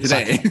not doing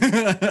today.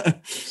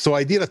 So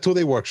I did a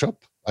 2-day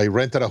workshop. I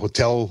rented a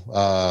hotel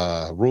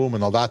room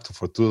and all that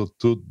to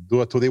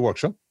do a 2-day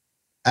workshop,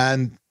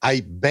 and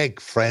I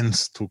begged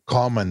friends to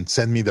come and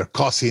send me their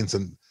cousins,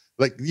 and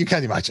like you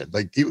can't imagine,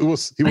 like he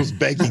was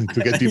begging to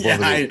get people.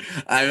 Yeah,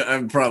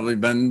 I've probably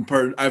been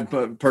I've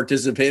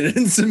participated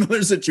in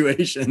similar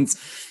situations,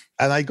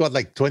 and I got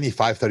like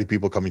 25, 30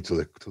 people coming to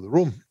the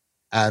room,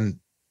 and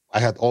I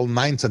had all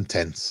 9s and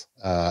 10s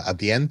at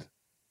the end,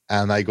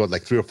 and I got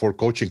like 3 or 4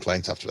 coaching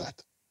clients after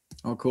that.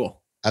 Oh,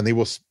 cool! And it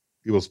was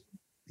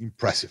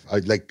impressive.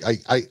 I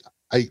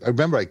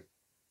remember I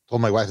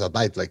told my wife that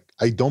night, like,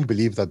 I don't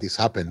believe that this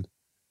happened,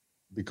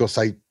 because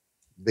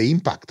the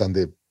impact and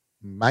the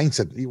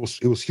mindset, it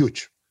was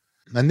huge.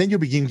 And then you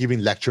begin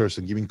giving lectures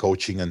and giving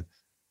coaching, and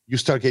you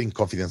start getting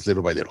confidence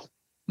little by little.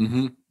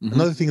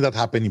 Another thing that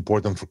happened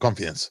important for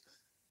confidence,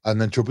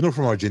 an entrepreneur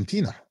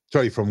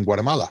from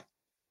Guatemala,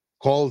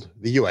 called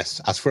the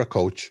US, asked for a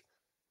coach,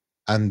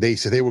 and they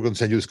said they were going to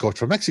send you this coach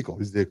from Mexico.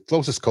 He's the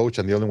closest coach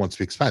and the only one to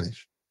speak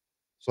Spanish.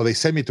 So they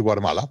sent me to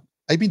Guatemala.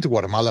 I've been to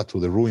Guatemala, to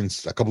the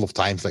ruins, a couple of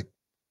times, like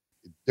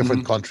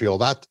different country, all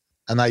that.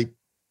 And I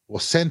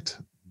was sent,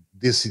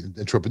 this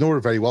entrepreneur,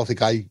 very wealthy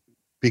guy,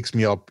 picks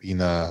me up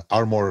in an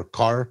armored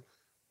car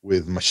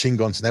with machine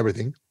guns and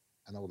everything.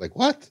 And I was like,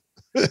 what?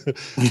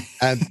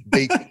 And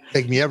they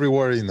take me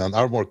everywhere in an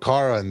armored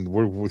car, and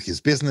work with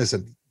his business,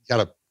 and he had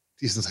a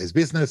decent sized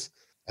business.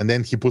 And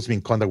then he puts me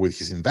in contact with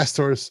his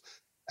investors.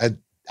 And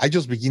I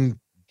just begin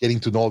getting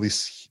to know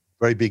this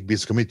very big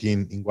business community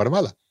in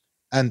Guatemala.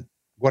 And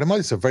Guatemala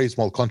is a very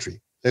small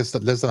country, less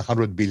than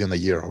 100 billion a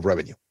year of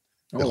revenue,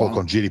 the whole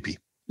country GDP.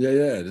 Yeah, I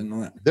didn't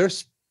know that.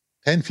 There's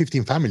 10,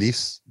 15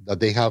 families that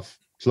they have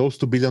close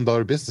to $1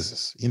 billion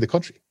businesses in the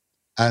country.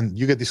 And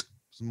you get this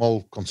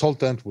small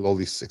consultant with all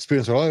this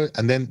experience,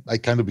 and then I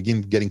kind of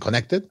begin getting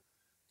connected.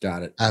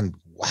 Got it. And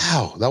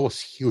wow, that was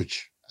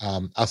huge.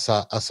 As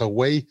a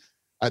way,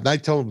 and I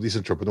tell this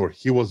entrepreneur,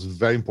 he was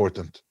very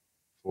important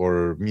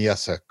for me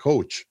as a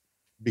coach,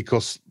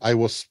 because I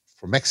was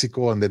from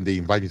Mexico, and then they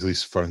invited me to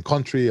this foreign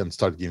country and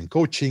started giving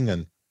coaching,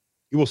 and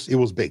it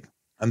was big,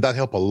 and that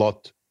helped a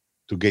lot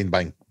to gain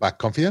back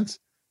confidence.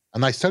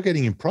 And I started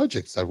getting in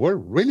projects that were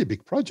really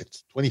big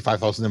projects,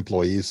 25,000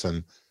 employees,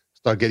 and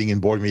start getting in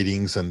board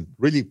meetings and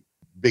really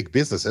big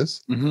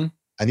businesses. And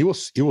it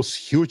was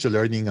huge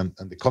learning and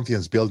the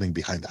confidence building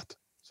behind that.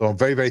 So I'm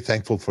very, very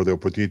thankful for the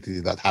opportunity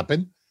that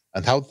happened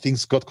and how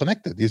things got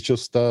connected. It's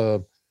just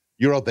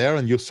you're out there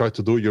and you start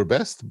to do your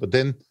best, but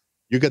then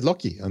you get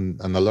lucky, and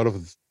a lot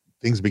of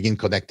things begin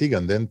connecting,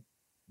 and then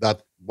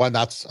that one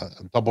that's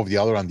on top of the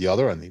other and the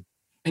other, and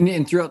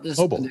throughout this,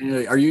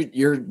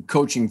 you're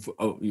coaching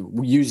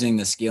using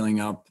the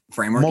scaling up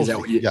framework? Mostly, is that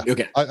what you? Yeah.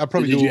 Okay. I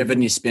probably Did you have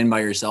any spin by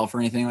yourself or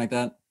anything like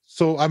that?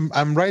 So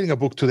I'm writing a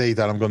book today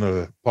that I'm going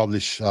to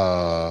publish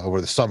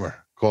over the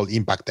summer called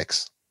Impact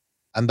X.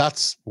 And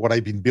that's what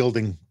I've been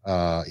building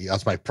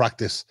as my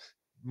practice.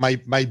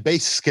 My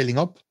base scaling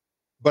up,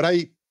 but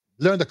I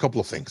learned a couple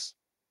of things.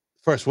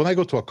 First, when I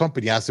go to a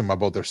company, I ask them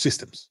about their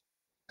systems.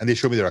 And they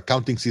show me their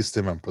accounting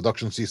system and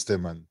production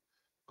system and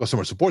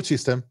customer support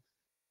system.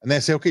 And then I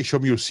say, okay, show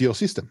me your CEO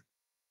system.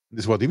 And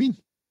this is what they mean.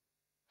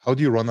 How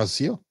do you run as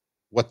CEO?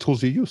 What tools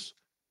do you use?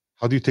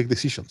 How do you take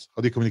decisions?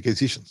 How do you communicate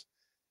decisions?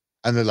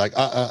 And they're like,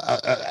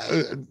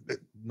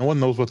 no one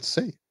knows what to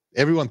say.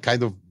 Everyone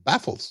kind of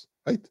baffles,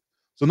 right?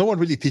 So no one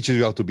really teaches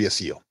you how to be a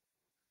CEO.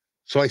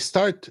 So I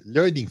start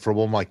learning from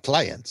all my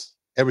clients,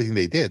 everything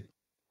they did,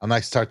 and I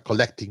start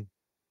collecting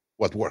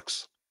what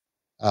works.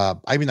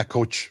 I've been a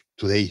coach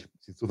today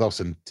since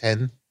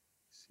 2010.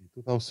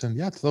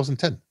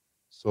 2010.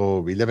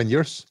 So 11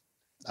 years.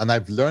 And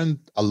I've learned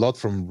a lot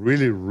from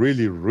really,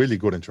 really, really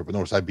good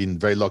entrepreneurs. I've been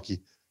very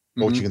lucky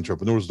coaching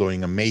entrepreneurs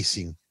doing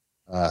amazing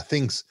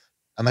things.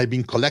 And I've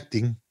been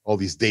collecting all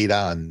this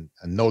data and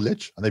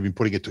knowledge, and I've been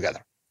putting it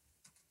together.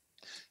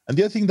 And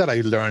the other thing that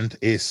I learned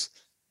is,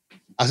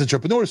 as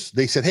entrepreneurs,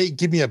 they said, hey,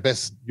 give me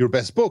your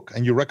best book,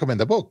 and you recommend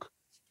a book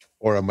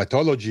or a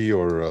methodology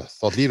or a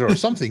thought leader or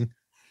something.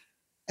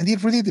 And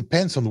it really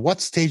depends on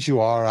what stage you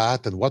are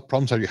at and what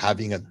problems are you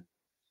having. And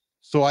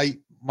so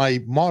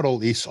my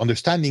model is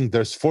understanding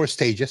there's 4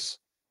 stages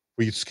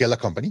for you to scale a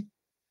company.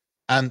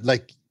 And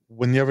like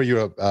whenever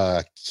you're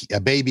a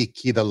baby,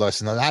 kid,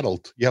 adolescent, an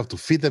adult, you have to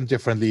feed them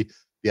differently.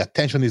 The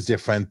attention is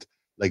different.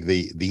 Like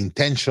the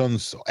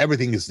intentions,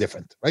 everything is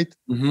different, right?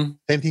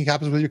 Same thing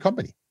happens with your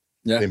company.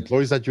 Yeah. The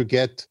employees that you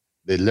get,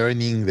 the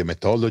learning, the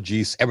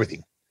methodologies,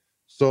 everything.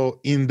 So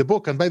in the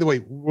book, and by the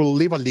way, we'll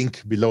leave a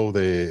link below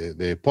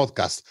the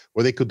podcast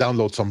where they could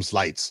download some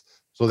slides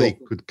so they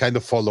could kind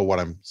of follow what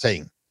I'm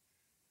saying.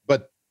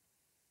 But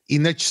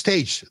in each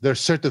stage, there are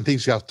certain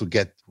things you have to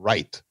get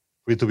right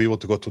for you to be able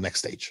to go to the next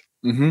stage.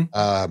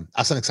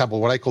 As an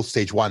example, what I call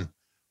stage 1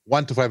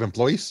 to 5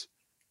 employees,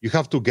 you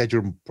have to get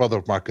your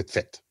product market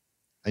fit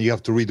and you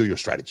have to redo your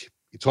strategy.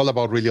 It's all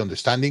about really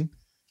understanding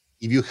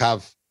if you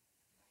have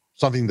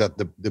something that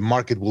the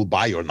market will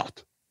buy or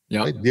not.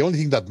 Yeah. Right? The only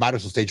thing that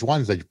matters on stage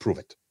 1 is that you prove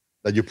it,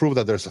 that you prove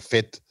that there's a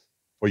fit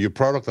for your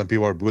product and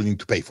people are willing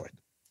to pay for it.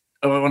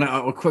 I want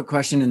a quick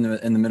question in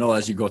the middle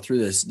as you go through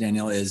this,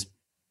 Daniel, is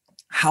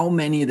how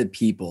many of the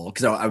people,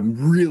 because I'm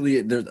really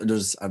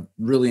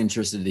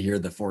interested to hear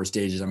the 4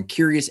 stages. I'm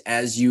curious,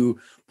 as you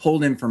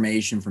pulled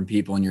information from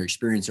people in your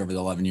experience over the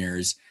 11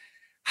 years,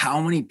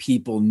 how many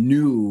people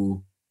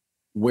knew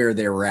where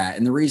they were at?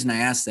 And the reason I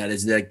ask that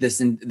is like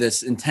this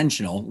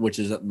intentional, which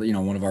is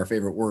one of our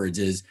favorite words,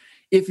 is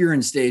if you're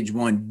in stage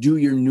 1, do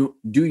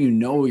you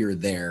know you're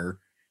there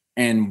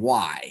and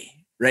why?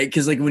 Right?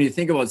 Because like when you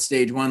think about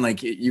stage 1,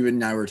 like you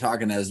and I were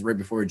talking as right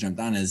before we jumped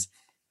on, is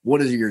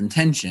what are your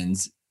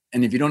intentions?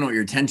 And if you don't know what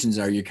your intentions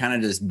are, you're kind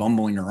of just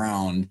bumbling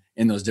around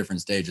in those different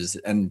stages.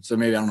 And so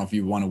maybe, I don't know if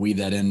you want to weave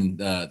that in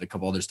the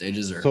couple other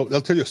stages. Or... So I'll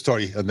tell you a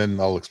story and then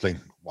I'll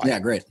explain why. Yeah,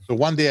 great. So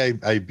one day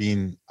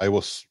I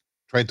was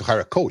trying to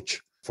hire a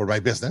coach for my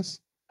business.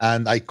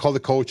 And I called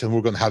the coach and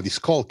we're going to have this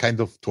call kind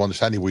of to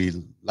understand if we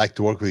like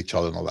to work with each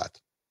other and all that.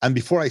 And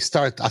before I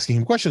start asking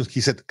him questions,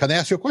 he said, can I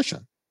ask you a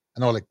question?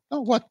 And I was like,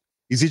 oh, what?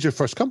 Is it your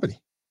first company?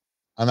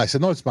 And I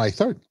said, no, it's my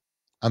third.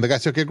 And the guy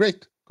said, okay,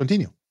 great,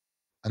 continue.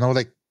 And I was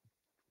like,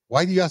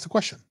 why do you ask the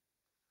question?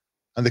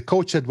 And the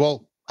coach said,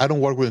 well, I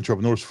don't work with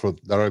entrepreneurs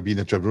that are being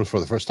entrepreneurs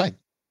for the first time.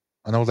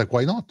 And I was like,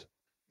 why not?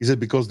 He said,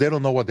 because they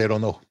don't know what they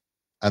don't know.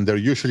 And they're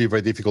usually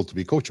very difficult to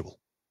be coachable.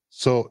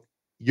 So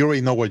you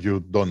already know what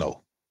you don't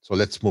know. So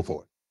let's move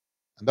forward.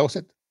 And that was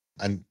it.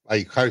 And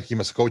I hired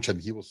him as a coach,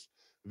 and he was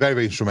very,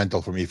 very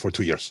instrumental for me for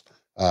 2 years.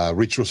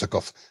 Rich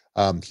Rusakov.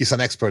 He's an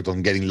expert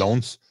on getting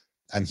loans,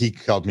 and he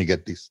helped me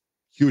get this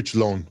huge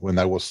loan when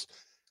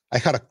I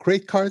had a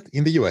credit card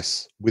in the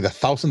US with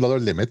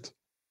 $1,000 limit,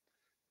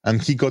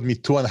 and he got me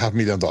 $2.5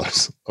 million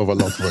of a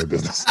loan for my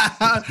business.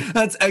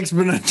 That's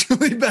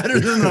exponentially better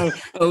than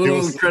a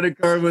little credit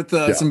card with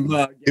some.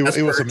 It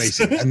was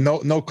amazing, and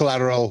no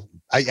collateral.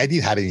 I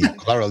didn't have any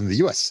collateral in the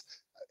US.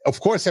 Of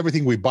course,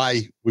 everything we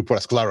buy, we put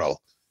as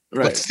collateral,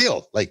 right. But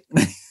still, like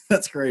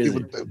that's crazy.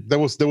 There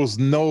was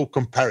no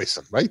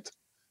comparison, right?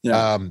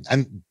 Yeah.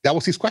 And that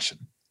was his question.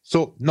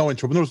 So, no,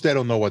 entrepreneurs, they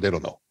don't know what they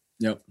don't know.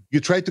 Yep. You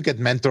try to get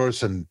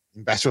mentors and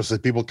investors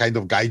that people kind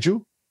of guide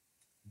you,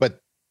 but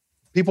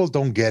people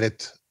don't get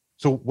it.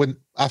 So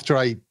after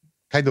I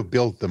kind of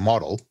built the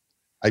model,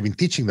 I've been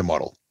teaching the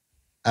model,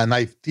 and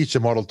I teach the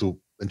model to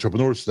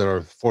entrepreneurs that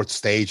are 4th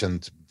stage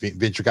and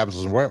venture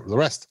capitalists and the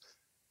rest.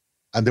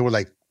 And they were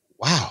like,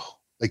 wow,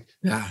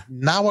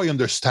 now I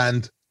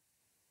understand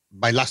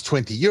my last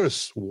 20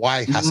 years,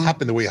 why it has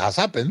happened the way it has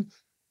happened.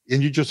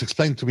 And you just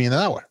explained to me in an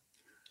hour.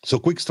 So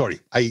quick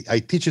story. I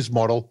teach this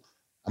model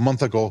a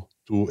month ago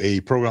to a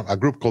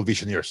group called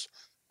Visioneers.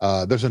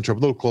 There's an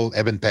entrepreneur called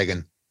Evan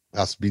Pagan,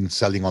 has been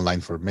selling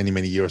online for many,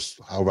 many years,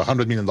 over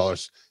 $100 million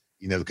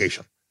in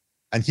education.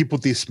 And he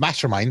put this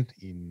mastermind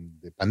in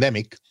the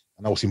pandemic,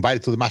 and I was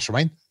invited to the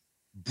mastermind.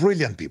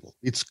 Brilliant people.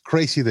 It's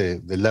crazy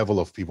the level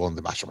of people in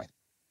the mastermind.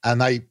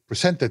 And I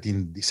presented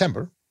in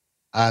December,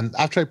 And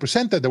after I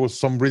presented, there was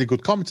some really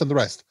good comments and the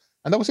rest.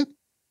 And that was it.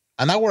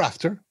 An hour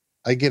after,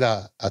 I get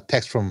a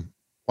text from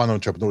one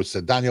entrepreneur who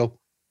said, Daniel,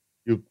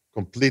 you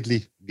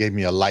completely gave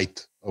me a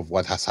light of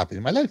what has happened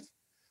in my life.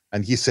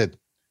 And he said,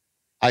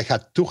 I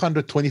had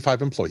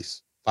 225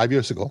 employees 5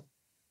 years ago.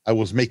 I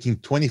was making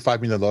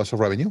 $25 million of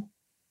revenue,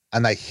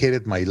 and I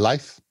hated my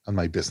life and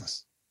my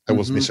business. I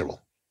was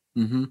miserable.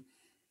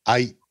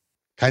 I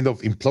kind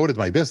of imploded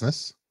my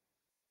business.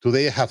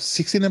 Today, I have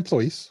 16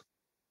 employees,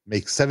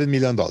 make $7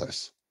 million,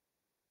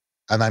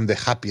 and I'm the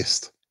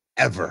happiest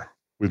ever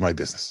with my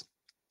business.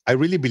 I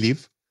really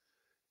believe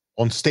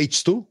on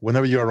stage 2,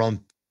 whenever you're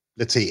around,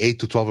 let's say 8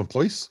 to 12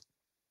 employees,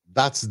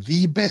 that's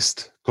the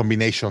best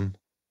combination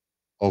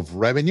of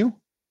revenue,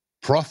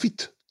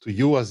 profit to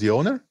you as the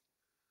owner,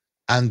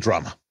 and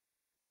drama.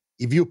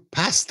 If you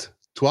passed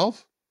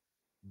 12,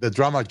 the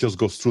drama just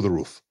goes through the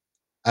roof.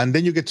 And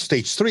then you get to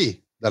stage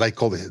 3 that I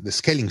call the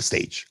scaling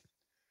stage.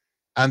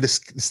 And the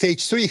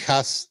stage 3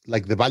 has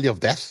like the valley of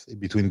death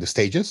between the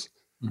stages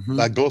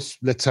that goes,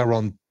 let's say,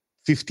 around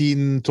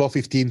 12,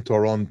 15 to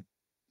around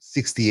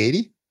 60,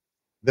 80.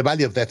 The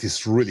valley of death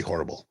is really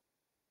horrible.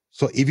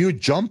 So if you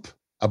jump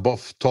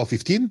above 12,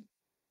 15,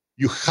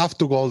 you have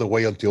to go all the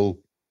way until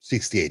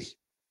 60, 80.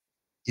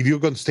 If you're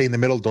going to stay in the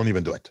middle, don't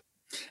even do it.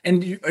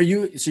 And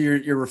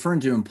you're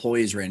referring to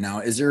employees right now.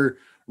 Is there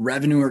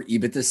revenue or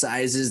EBITDA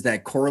sizes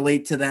that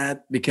correlate to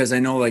that? Because I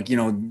know,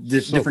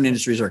 different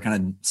industries are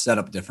kind of set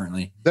up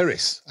differently. There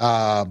is,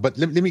 but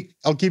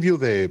I'll give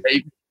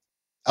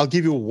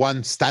you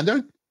one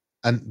standard.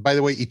 And by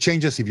the way, it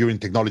changes if you're in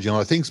technology and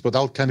other things, but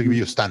I'll kind of give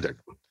you a standard.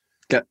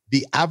 Okay.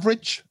 The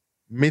average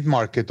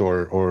mid-market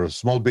or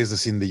small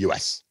business in the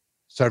US,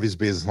 service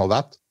business and all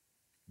that,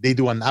 they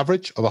do an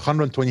average of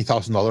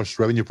 $120,000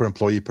 revenue per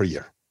employee per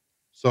year.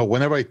 So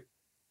whenever I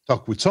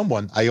talk with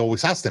someone, I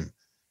always ask them,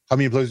 how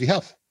many employees do you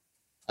have?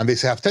 And they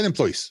say, I have 10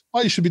 employees.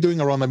 Oh, you should be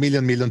doing around $1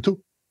 million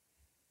too.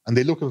 And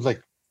they look at us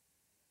like,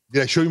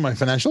 did I show you my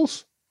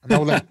financials? And I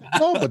was like,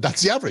 no, but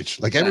that's the average.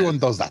 Like everyone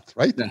does that,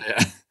 right?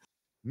 Yeah.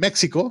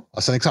 Mexico,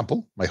 as an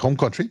example, my home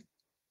country,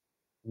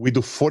 we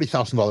do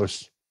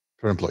 $40,000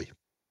 per employee.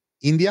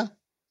 India,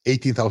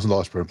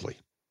 $18,000 per employee.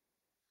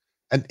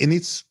 And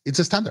it's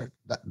a standard.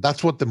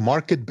 That's what the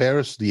market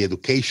bears, the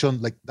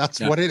education, like that's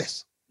what it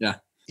is. Yeah.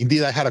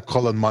 Indeed, I had a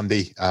call on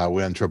Monday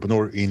with an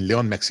entrepreneur in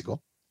Leon,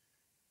 Mexico.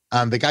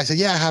 And the guy said,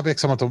 yeah, I have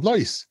X amount of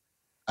employees.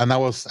 And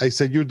I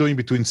said, you're doing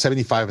between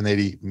 75 and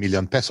 80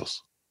 million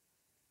pesos.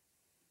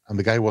 And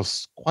the guy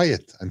was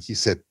quiet. And he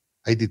said,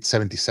 I did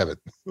 77.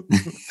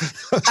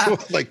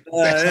 Like,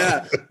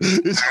 yeah.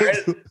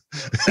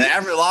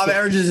 The law of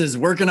averages is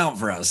working out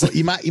for us. So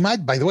by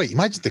the way,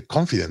 imagine the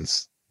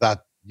confidence that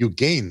you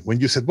gain when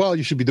you said, well,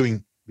 you should be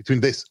doing between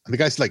this. And the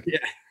guy's like,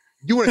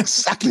 you were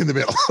exactly in the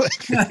middle.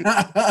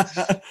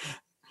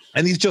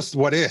 And it's just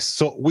what it is.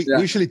 So we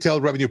usually tell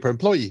revenue per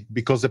employee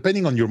because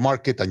depending on your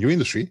market and your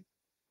industry,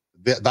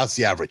 that's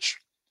the average.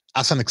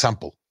 As an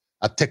example,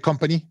 a tech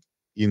company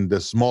in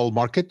the small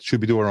market should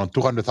be doing around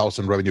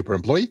 200,000 revenue per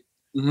employee.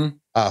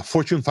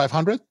 Fortune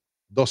 500,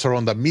 those are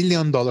around $1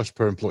 million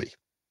per employee.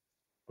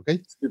 Okay.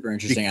 Super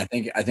interesting. I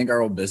think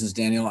our old business,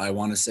 Daniel, I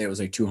want to say it was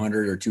like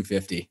 200 or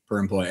 250 per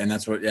employee. And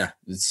that's what,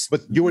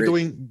 but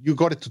you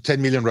got it to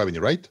 10 million revenue,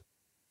 right?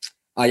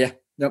 Yeah.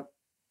 Yep.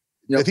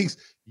 I think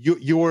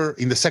you were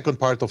in the second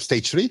part of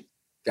stage 3.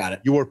 Got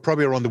it. You were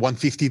probably around the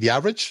 150, the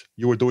average.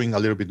 You were doing a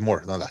little bit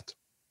more than that.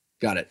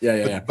 Got it.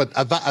 Yeah. But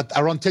at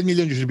around 10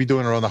 million, you should be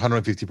doing around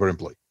 150 per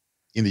employee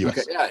in the US.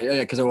 Okay. Yeah.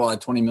 Because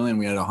at 20 million,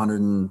 we had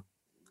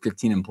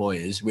 115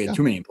 employees. We had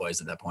too many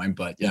employees at that point,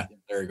 but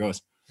there it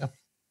goes. Yeah.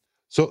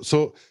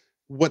 So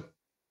what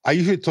I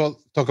usually talk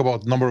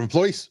about number of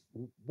employees,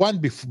 one,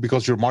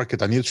 because your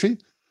market and industry,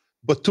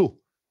 but two,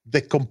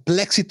 the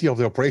complexity of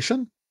the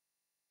operation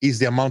is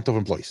the amount of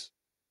employees.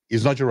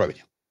 It's not your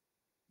revenue.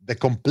 The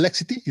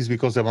complexity is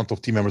because the amount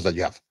of team members that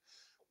you have.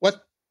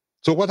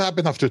 So what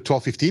happened after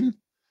 12, 15?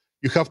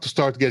 You have to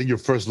start getting your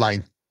first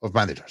line of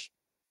managers.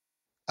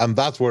 And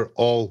that's where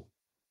all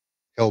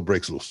hell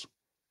breaks loose.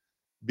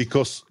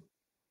 Because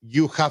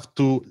you have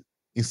to,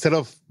 instead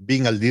of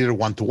being a leader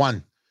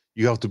one-to-one,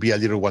 you have to be a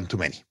leader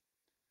one-to-many.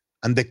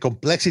 And the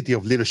complexity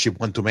of leadership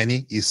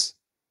one-to-many is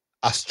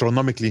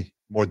astronomically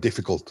more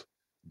difficult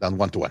than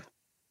one-to-one.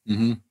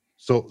 Mm-hmm.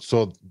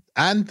 So,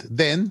 and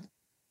then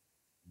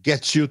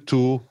gets you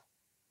to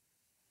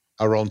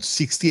around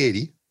 60,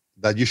 80,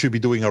 that you should be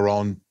doing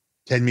around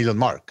 10 million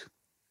mark.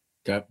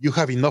 Okay. You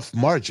have enough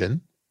margin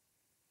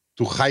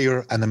to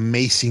hire an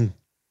amazing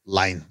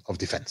line of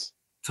defense.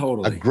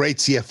 Totally. A great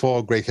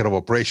CFO, great head of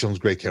operations,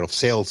 great head of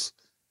sales.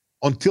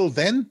 Until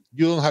then,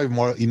 you don't have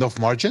enough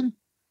margin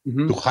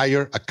to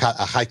hire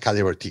a high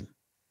caliber team.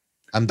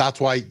 And that's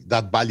why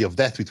that valley of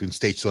death between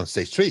stage 2 and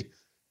stage 3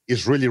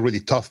 is really, really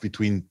tough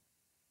between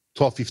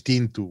 12,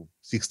 15 to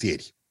 60,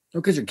 80.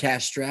 Because you're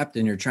cash strapped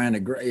and you're trying to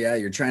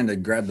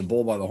grab the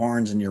bull by the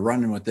horns and you're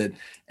running with it.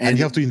 And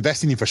you have to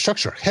invest in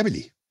infrastructure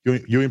heavily.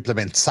 You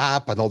implement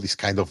SAP and all these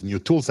kind of new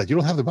tools that you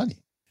don't have the money.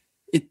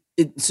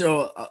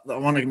 So I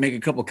want to make a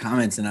couple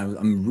comments, and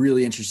I'm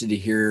really interested to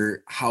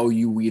hear how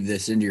you weave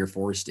this into your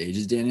 4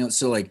 stages, Daniel.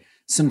 So like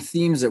some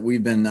themes that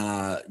we've been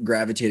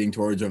gravitating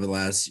towards over the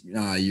last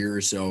year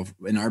or so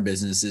in our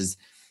business is,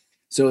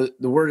 so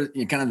the word,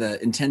 kind of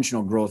the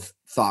intentional growth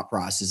thought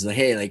process is like,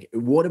 hey, like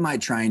what am I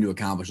trying to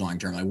accomplish long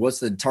term? Like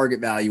what's the target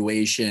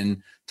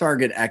valuation,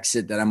 target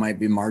exit that I might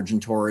be margin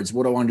towards?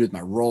 What do I want to do with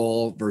my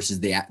role versus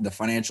the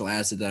financial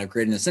asset that I've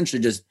created? And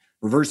essentially just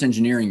reverse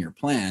engineering your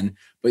plan.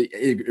 But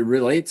it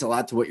relates a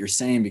lot to what you're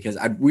saying, because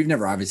we've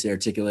never obviously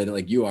articulated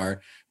like you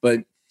are,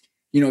 but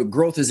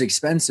growth is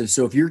expensive.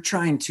 So if you're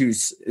trying to,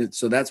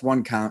 so that's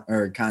one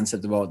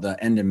concept about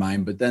the end in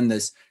mind, but then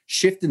this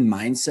shift in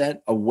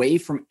mindset away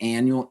from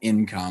annual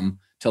income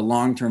to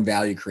long-term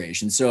value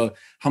creation. So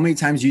how many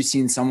times you've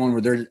seen someone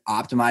where they're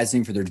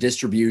optimizing for their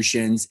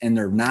distributions and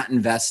they're not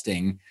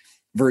investing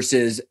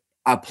versus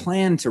a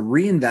plan to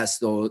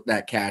reinvest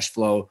that cash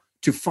flow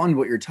to fund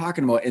what you're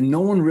talking about. And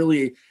no one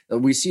really,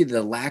 we see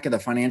the lack of the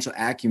financial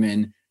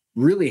acumen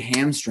really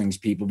hamstrings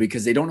people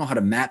because they don't know how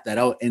to map that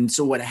out. And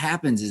so what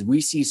happens is we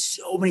see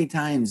so many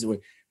times where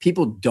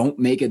people don't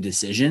make a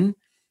decision,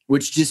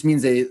 which just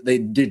means they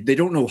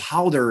don't know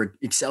how they're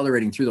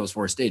accelerating through those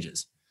 4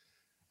 stages.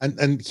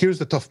 And here's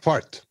the tough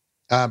part.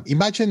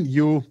 Imagine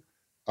you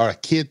are a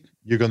kid,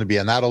 you're going to be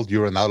an adult,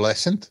 you're an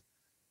adolescent.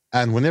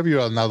 And whenever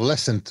you're an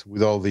adolescent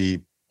with all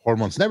the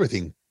hormones and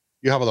everything,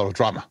 you have a lot of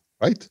drama,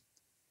 right?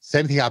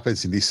 Same thing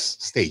happens in this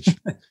stage.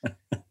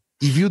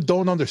 If you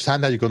don't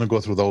understand that you're going to go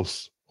through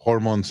those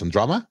hormones and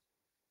drama,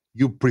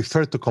 you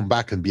prefer to come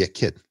back and be a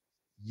kid.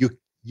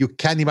 You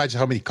can't imagine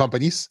how many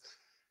companies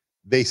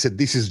they said,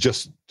 this is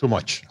just too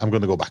much, I'm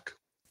going to go back.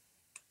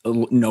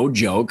 No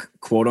joke,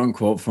 quote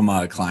unquote, from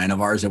a client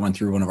of ours that went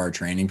through one of our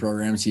training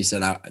programs. He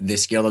said they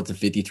scaled up to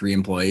 53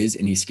 employees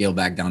and he scaled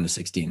back down to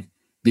 16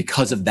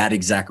 because of that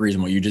exact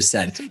reason, what you just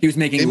said. He was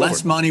making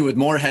less money with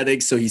more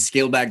headaches, so he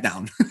scaled back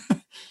down.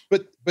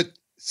 But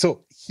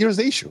so here's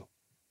the issue.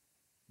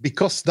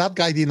 Because that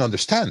guy didn't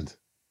understand,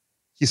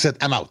 he said,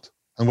 I'm out,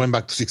 and went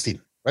back to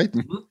 16, right?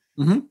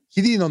 Mm-hmm. Mm-hmm.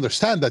 He didn't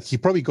understand that he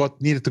probably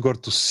needed to go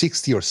to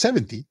 60 or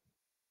 70,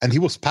 and he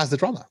was past the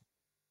drama,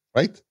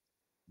 right?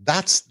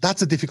 That's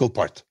the difficult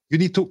part. You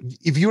need to,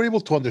 if you're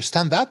able to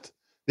understand that,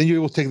 then you're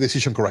able to take the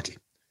decision correctly.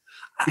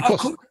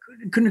 Because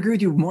I couldn't agree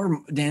with you more,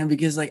 Dan,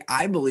 because like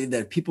I believe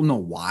that if people know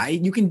why,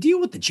 you can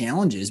deal with the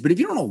challenges. But if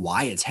you don't know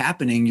why it's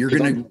happening, you're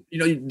going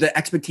to, the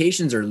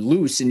expectations are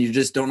loose and you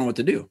just don't know what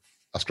to do.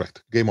 That's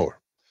correct. Game over.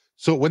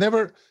 So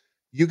whenever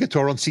you get to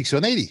around 60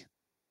 or 80,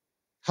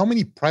 how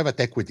many private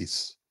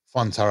equities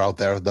funds are out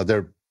there that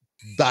they're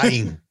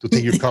dying to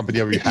take your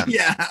company over your hands?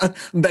 Yeah,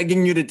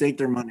 begging you to take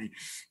their money.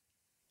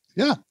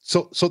 Yeah.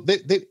 So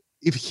they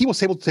if he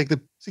was able to take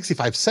the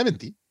 65,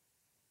 70,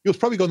 he was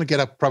probably going to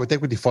get a private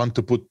equity fund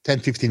to put 10,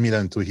 15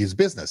 million into his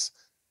business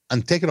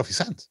and take it off his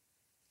hands.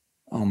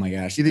 Oh my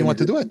gosh. He didn't want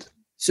to do it.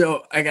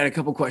 So I got a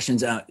couple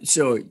questions.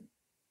 So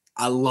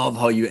I love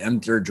how you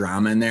enter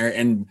drama in there.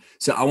 And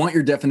so I want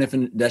your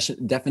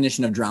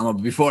definition of drama.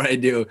 But before I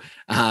do,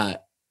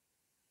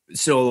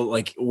 so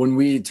like when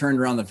we turned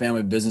around the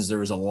family business, there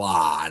was a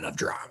lot of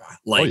drama,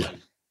 like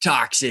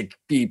toxic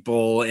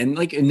people. And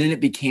then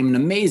it became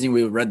amazing.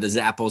 We read the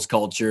Zappos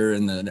culture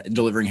and the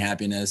delivering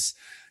happiness.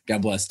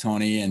 God bless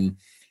Tony. And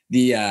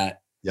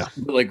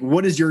like,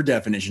 what is your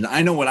definition?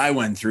 I know what I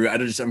went through.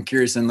 I'm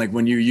curious. And like,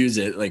 when you use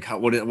it, like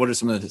what are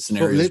some of the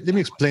scenarios? So let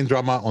me explain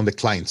drama on the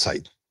client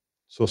side.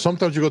 So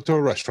sometimes you go to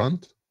a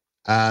restaurant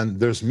and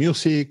there's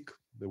music,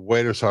 the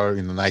waiters are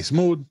in a nice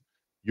mood,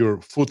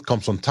 your food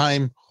comes on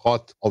time,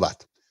 hot, all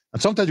that.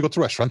 And sometimes you go to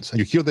restaurants and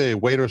you hear the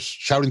waiters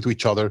shouting to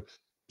each other,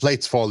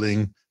 plates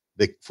falling,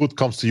 the food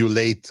comes to you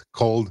late,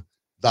 cold.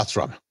 That's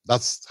drama.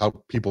 That's how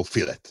people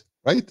feel it,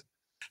 right?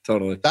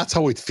 Totally. That's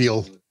how it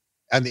feels.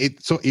 And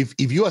so if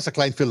you as a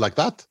client feel like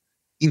that,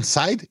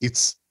 inside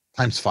it's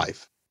times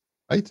 5,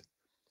 right?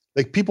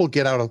 Like people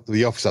get out of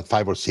the office at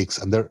 5 or 6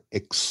 and they're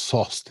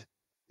exhausted.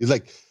 It's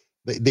like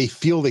they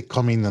feel they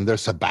come in and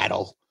there's a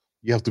battle.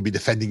 You have to be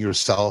defending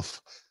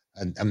yourself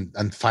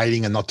and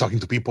fighting and not talking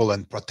to people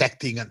and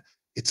protecting. And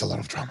it's a lot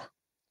of drama.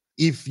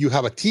 If you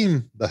have a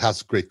team that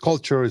has great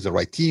culture, is the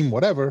right team,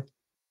 whatever,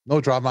 no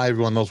drama.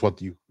 Everyone knows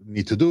what you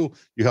need to do.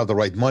 You have the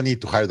right money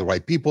to hire the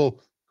right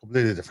people,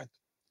 completely different.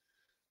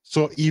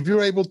 So if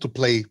you're able to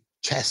play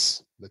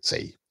chess, let's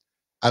say,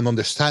 and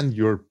understand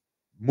your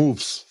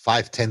moves,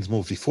 5, 10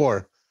 moves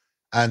before,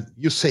 and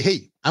you say,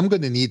 hey, I'm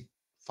going to need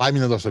 $5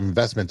 million of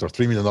investment or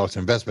 $3 million of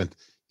investment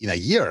in a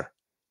year.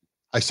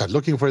 I start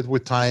looking for it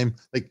with time,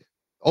 like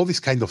all these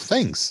kind of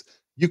things.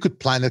 You could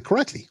plan it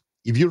correctly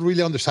if you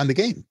really understand the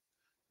game.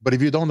 But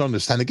if you don't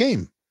understand the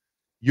game,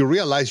 you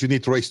realize you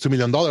need to raise $2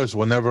 million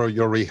whenever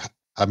you're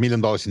 $1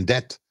 million in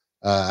debt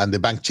and the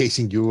bank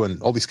chasing you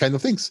and all these kind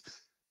of things.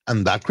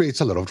 And that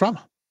creates a lot of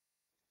drama.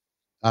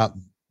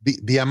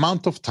 The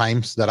amount of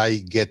times that I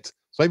get,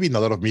 so I've been in a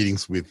lot of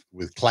meetings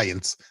with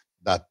clients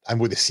that I'm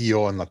with the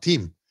CEO and a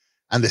team,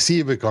 and the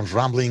CEO becomes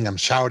rambling and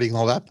shouting and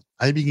all that.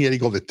 I've been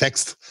getting all the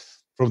text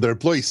from their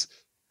employees.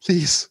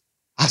 Please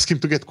Ask him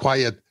to get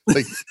quiet.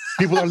 Like,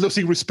 people are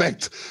losing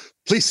respect.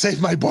 Please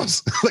save my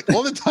boss. Like,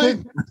 all the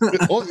time.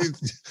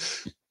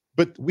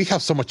 But we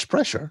have so much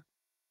pressure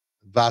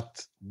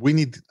that we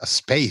need a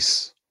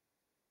space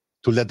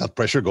to let that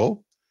pressure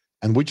go.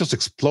 And we just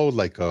explode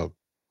like a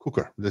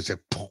cooker.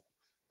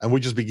 And we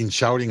just begin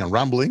shouting and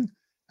rambling.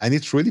 And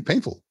it's really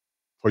painful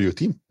for your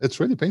team. It's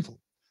really painful.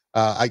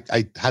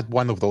 I had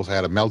one of those. I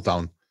had a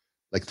meltdown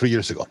like 3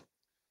 years ago.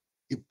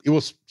 It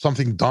was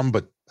something dumb,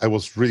 but I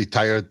was really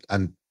tired.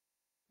 And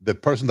the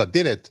person that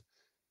did it,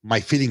 my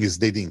feeling is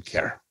they didn't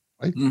care,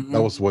 right? Mm-hmm.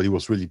 That was what it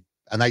was really.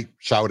 And I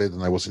shouted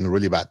and I was in a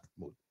really bad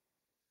mood.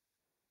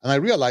 And I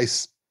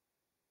realized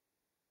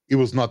it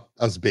was not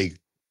as big,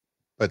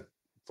 but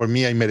for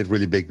me, I made it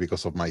really big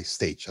because of my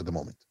stage at the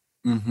moment.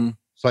 Mm-hmm.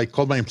 So I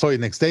called my employee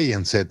next day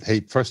and said, hey,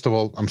 first of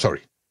all, I'm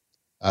sorry.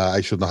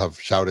 I should not have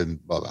shouted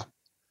and blah, blah.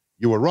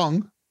 You were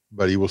wrong,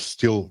 but it was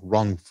still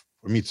wrong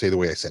for me to say the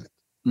way I said it.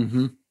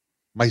 Mm-hmm.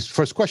 My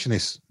first question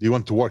is, do you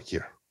want to work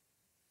here?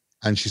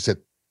 And she said,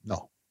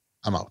 no,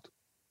 I'm out.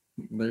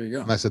 There you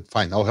go. And I said,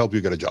 fine, I'll help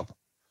you get a job.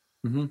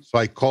 Mm-hmm. So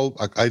I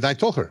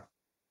told her,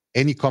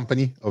 any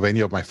company of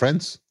any of my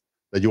friends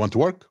that you want to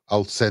work,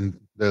 I'll send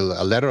a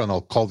letter and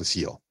I'll call the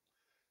CEO.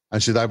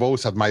 And she said, I've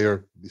always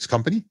admired this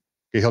company. Can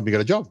you help me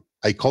get a job?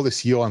 I called the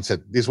CEO and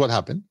said, this is what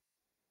happened.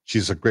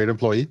 She's a great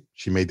employee.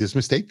 She made this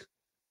mistake.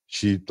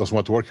 She doesn't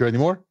want to work here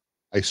anymore.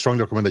 I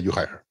strongly recommend that you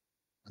hire her.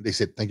 And they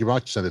said, thank you very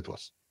much. Send it to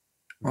us.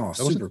 Oh,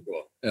 super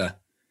cool. Yeah.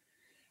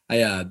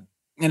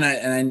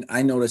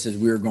 I noticed as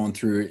we were going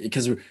through it,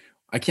 because we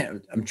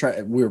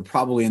were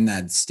probably in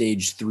that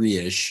stage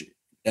 3-ish.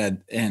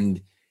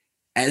 And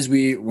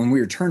when we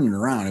were turning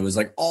around, it was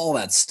like all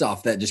that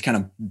stuff that just kind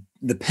of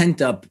the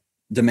pent up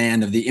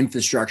demand of the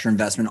infrastructure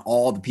investment,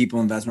 all the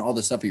people investment, all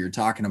the stuff that you're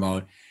talking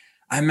about.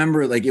 I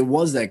remember like it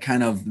was that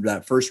kind of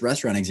that first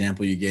restaurant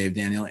example you gave,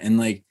 Daniel. And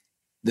like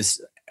this,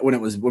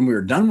 when we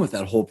were done with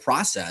that whole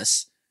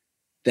process,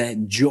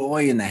 that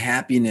joy and the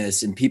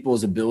happiness and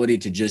people's ability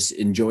to just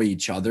enjoy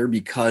each other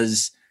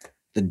because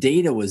the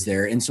data was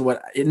there. And so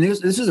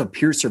this was a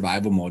pure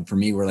survival mode for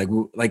me, where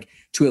like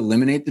to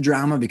eliminate the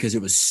drama, because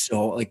it was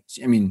so like,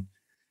 I mean,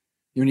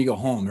 when you go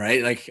home,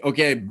 right? Like,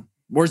 okay,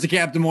 where's the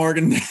Captain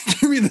Morgan?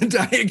 Give me the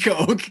Diet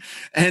Coke.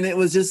 And it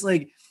was just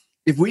like,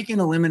 if we can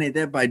eliminate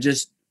that by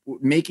just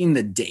making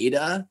the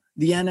data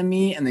the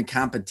enemy and the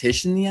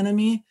competition the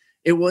enemy,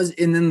 it was,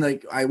 and then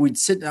like I would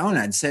sit down and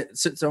I'd sit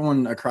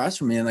someone across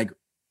from me and like,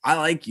 I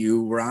like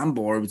you, we're on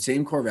board with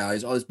same core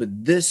values, all this, but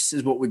this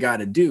is what we got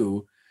to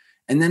do.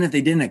 And then if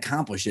they didn't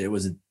accomplish it, it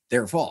was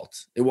their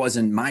fault. It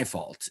wasn't my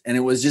fault. And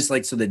it was just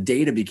like, so the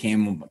data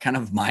became kind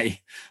of my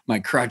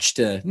crutch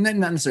to, not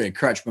necessarily a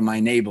crutch, but my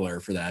enabler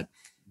for that.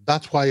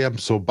 That's why I'm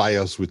so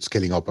biased with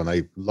scaling up, and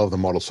I love the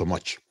model so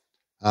much.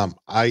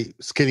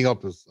 Scaling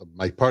up, as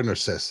my partner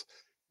says,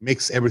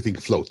 makes everything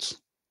float,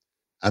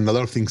 and a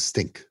lot of things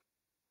stink.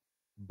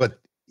 But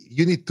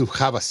you need to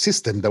have a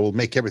system that will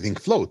make everything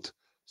float,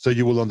 so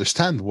you will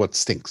understand what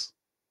stinks.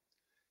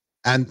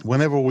 And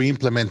whenever we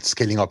implement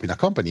scaling up in a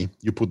company,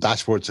 you put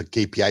dashboards and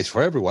KPIs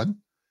for everyone,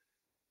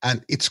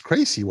 and it's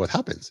crazy what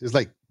happens. It's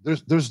like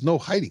there's no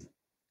hiding.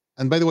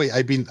 And by the way,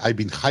 I've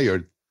been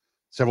hired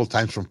several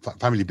times from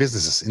family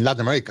businesses in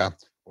Latin America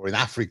or in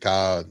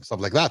Africa,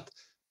 stuff like that.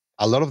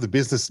 A lot of the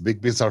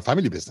big business are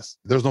family business.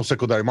 There's no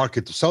secondary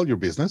market to sell your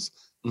business.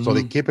 Mm-hmm. So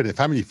they keep it in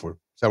family for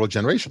several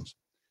generations.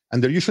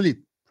 And they're usually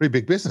pretty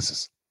big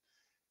businesses.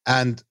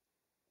 And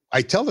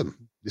I tell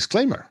them,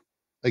 disclaimer,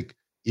 like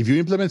if you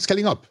implement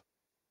scaling up,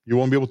 you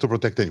won't be able to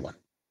protect anyone.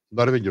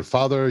 Not even your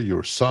father,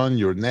 your son,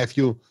 your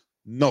nephew,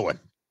 no one,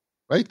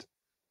 right?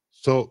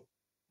 So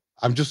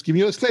I'm just giving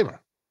you a disclaimer.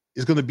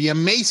 It's going to be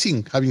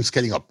amazing having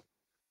scaling up,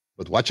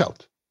 but watch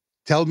out.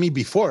 Tell me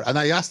before, and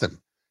I asked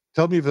them,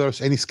 tell me if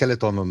there's any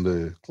skeleton on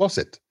the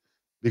closet,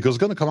 because it's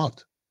going to come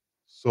out.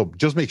 So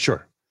just make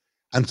sure.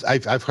 And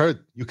I've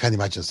heard, you can't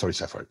imagine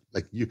stories I've heard.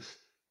 Like you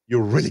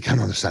really can't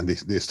understand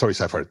the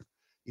stories I've heard.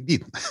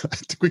 Indeed.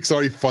 Quick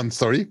story, fun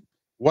story.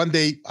 One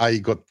day I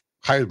got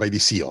hired by the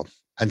CEO,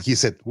 and he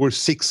said, we're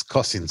 6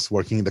 cousins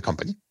working in the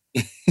company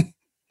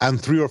and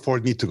 3 or 4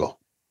 need to go.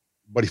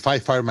 But if I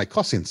fire my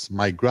cousins,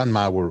 my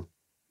grandma will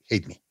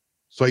hate me.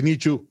 So I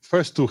need you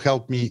first to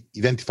help me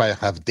identify and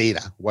have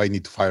data why I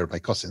need to fire my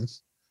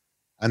cousins.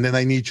 And then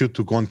I need you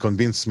to go and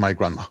convince my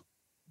grandma.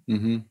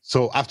 Mm-hmm.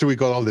 So after we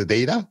got all the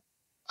data,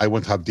 I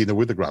went to have dinner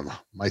with the grandma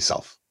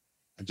myself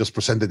and just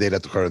present the data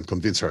to her and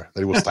convince her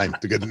that it was time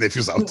to get the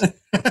nephews out.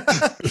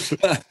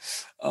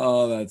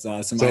 Oh, that's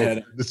awesome.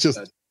 So it's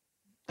just,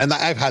 and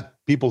I've had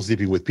people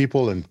sleeping with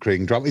people and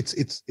creating drama.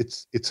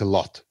 It's a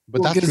lot,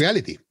 but that's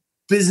reality.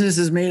 Business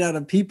is made out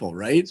of people,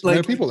 right?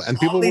 Like people, and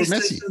people were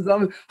messy.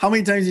 How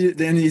many times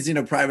you've seen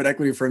a private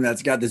equity firm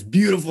that's got this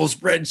beautiful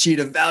spreadsheet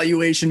of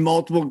valuation,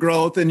 multiple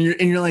growth, and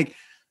you're like,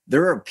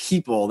 there are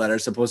people that are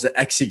supposed to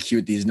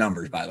execute these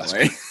numbers, by the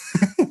way.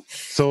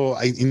 So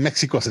in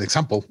Mexico, as an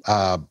example,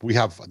 we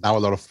have now a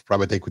lot of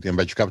private equity and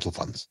venture capital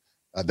funds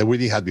that we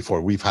didn't have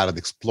before. We've had an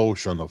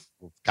explosion of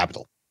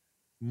capital.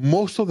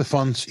 Most of the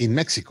funds in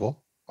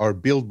Mexico are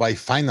built by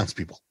finance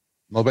people,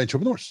 not by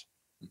entrepreneurs.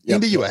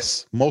 In the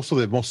US, most of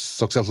the most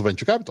successful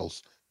venture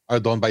capitals are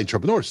done by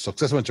entrepreneurs,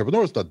 successful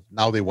entrepreneurs that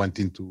now they went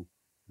into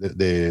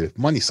the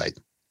money side.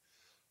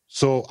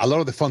 So a lot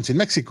of the funds in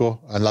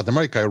Mexico and Latin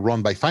America are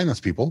run by finance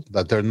people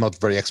that they're not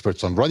very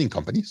experts on running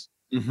companies.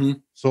 Mm-hmm.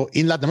 So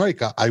in Latin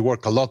America, I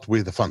work a lot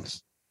with the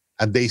funds.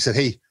 And they said,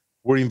 hey,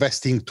 we're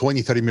investing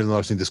 $20, $30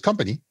 million in this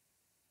company.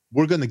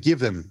 We're going to give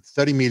them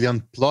 30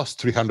 million plus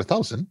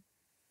 300,000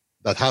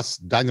 that has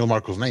Daniel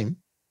Marco's name.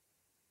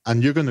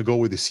 And you're going to go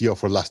with the CEO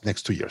for the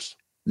next 2 years.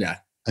 Yeah.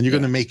 And you're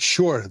going to make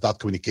sure that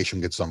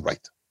communication gets done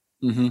right.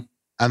 Mm-hmm.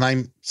 And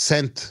I'm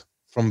sent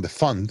from the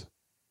fund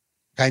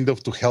kind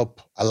of to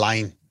help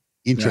align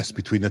interest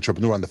between the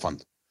entrepreneur and the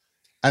fund.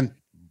 And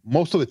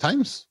most of the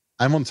times,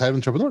 I'm on the side of the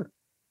entrepreneur.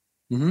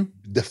 Mm-hmm.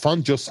 The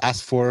fund just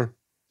asks for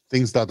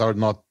things that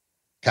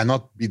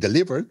cannot be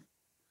delivered.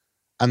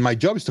 And my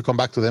job is to come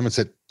back to them and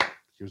say,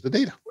 here's the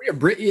data.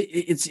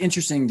 It's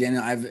interesting,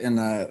 Daniel. I've in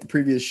a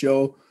previous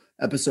show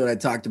episode, I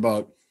talked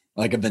about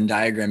like a Venn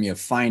diagram. You have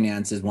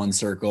finance as one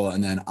circle,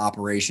 and then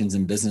operations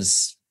and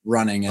business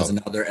running as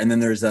another. And then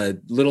there's a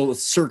little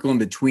circle in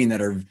between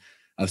that are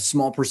a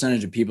small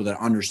percentage of people that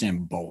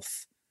understand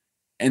both.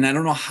 And I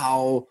don't know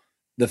how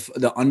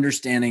the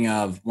understanding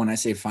of, when I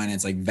say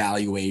finance, like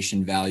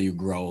valuation, value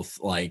growth,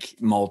 like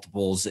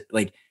multiples,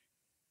 like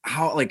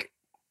how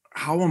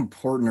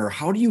important, or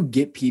how do you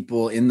get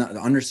people in the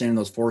understanding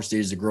those 4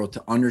 stages of growth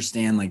to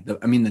understand like the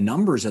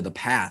numbers are the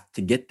path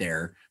to get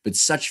there, but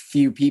such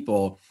few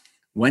people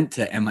went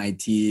to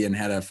MIT and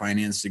had a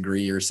finance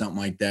degree or something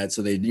like that.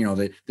 So they know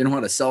how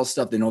to sell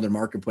stuff. They know their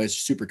marketplace is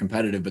super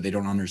competitive, but they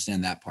don't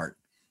understand that part.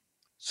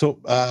 So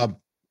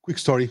quick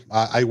story.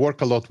 I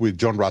work a lot with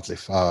John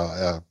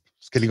Ratliff,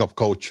 scaling up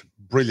coach,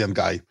 brilliant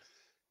guy.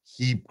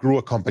 He grew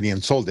a company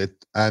and sold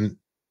it. And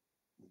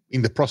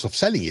in the process of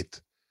selling it,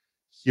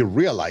 he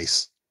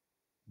realized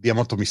the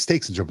amount of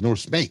mistakes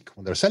entrepreneurs make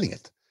when they're selling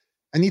it.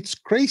 And it's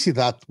crazy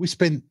that we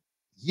spend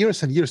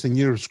years and years and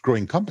years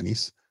growing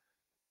companies.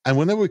 And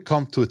whenever we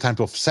come to the time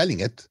of selling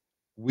it,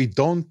 we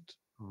don't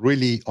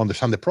really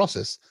understand the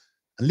process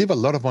and leave a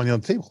lot of money on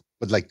the table,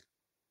 but like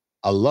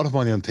a lot of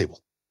money on the table.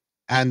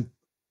 And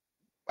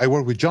I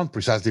work with John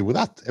precisely with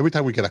that. Every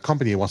time we get a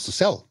company he wants to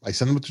sell, I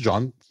send them to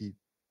John. He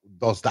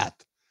does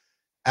that.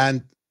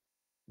 And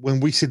when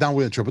we sit down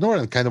with an entrepreneur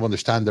and kind of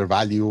understand their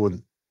value,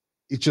 and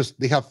it's just,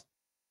 they have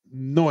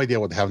no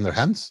idea what they have in their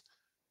hands.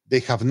 They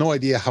have no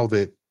idea how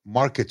the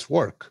markets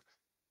work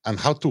and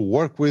how to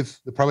work with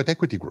the private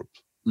equity group.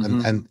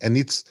 Mm-hmm. And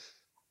it's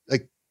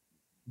like,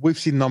 we've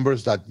seen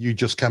numbers that you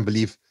just can't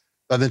believe,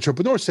 that the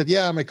entrepreneur said,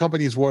 yeah, my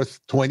company is worth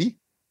 20.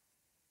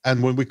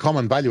 And when we come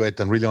and value it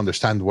and really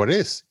understand what it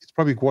is, it's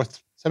probably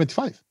worth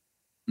 75.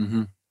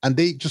 Mm-hmm. And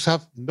they just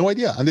have no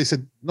idea. And they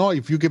said, no,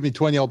 if you give me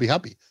 20, I'll be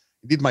happy.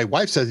 Indeed, my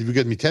wife says, if you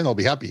give me 10, I'll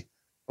be happy.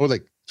 I was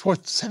like, it's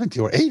worth 70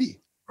 or 80.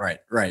 Right.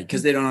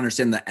 Because they don't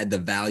understand the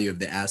value of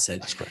the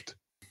asset. That's correct.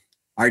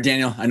 All right,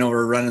 Daniel, I know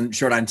we're running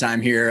short on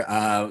time here.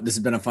 This has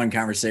been a fun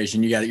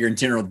conversation. You got your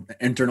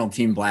internal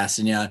team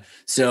blasting you.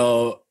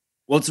 So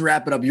let's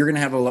wrap it up. You're going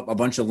to have a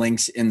bunch of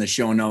links in the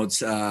show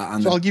notes.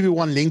 I'll give you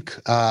one link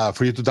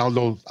for you to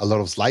download a lot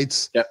of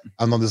slides. Yep.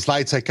 And on the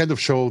slides, I kind of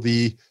show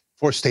the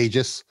 4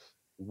 stages,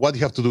 what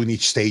you have to do in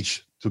each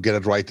stage to get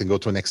it right and go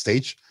to the next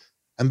stage.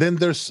 And then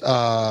there's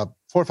 4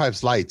 or 5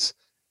 slides,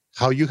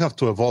 how you have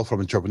to evolve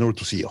from entrepreneur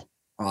to CEO.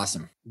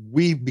 Awesome.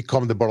 We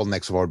become the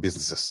bottlenecks of our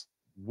businesses.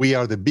 We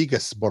are the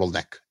biggest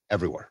bottleneck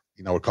everywhere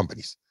in our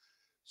companies.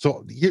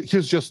 So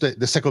here's just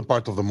the second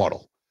part of the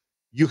model.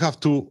 You have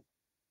to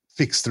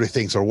fix 3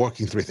 things or work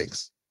in 3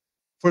 things.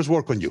 First,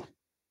 work on you.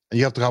 And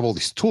you have to have all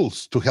these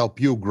tools to help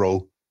you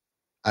grow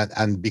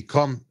and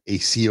become a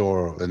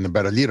CEO and a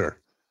better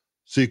leader.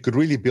 So you could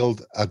really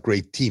build a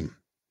great team.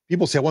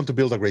 People say, I want to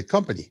build a great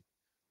company.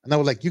 And I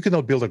was like, you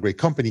cannot build a great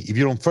company if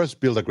you don't first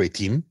build a great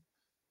team.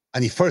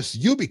 And if first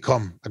you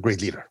become a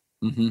great leader.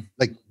 Mm-hmm.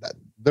 Like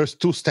there's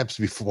 2 steps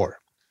before.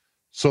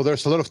 So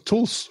there's a lot of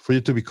tools for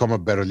you to become a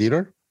better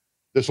leader.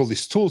 There's all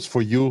these tools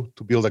for you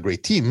to build a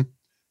great team.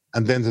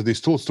 And then there's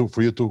these tools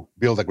for you to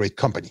build a great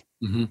company.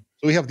 Mm-hmm.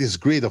 So we have this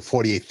grid of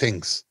 48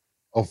 things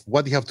of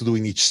what you have to do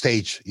in each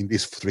stage in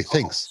these 3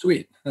 things.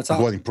 Sweet. That's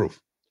awesome. Go and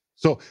improve.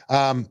 So,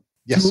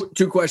 yes.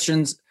 2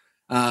 questions.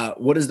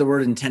 What does the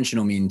word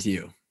intentional mean to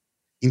you?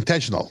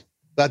 Intentional.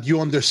 That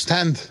you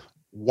understand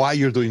why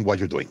you're doing what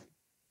you're doing.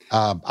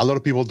 A lot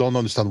of people don't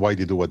understand why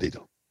they do what they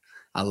do.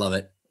 I love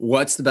it.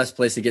 What's the best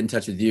place to get in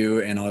touch with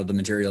you and all the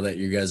material that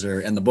you guys are,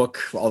 and the book,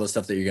 all the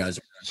stuff that you guys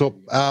are? So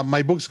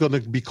my book's going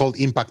to be called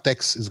Impact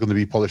X. It's going to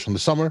be published in the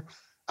summer.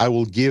 I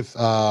will give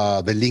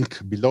the link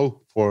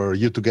below for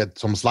you to get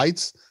some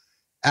slides.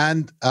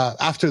 And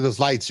after the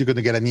slides, you're going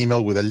to get an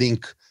email with a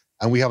link.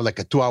 And we have like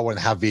a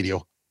 2.5-hour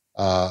video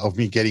of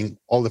me getting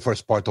all the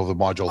first part of the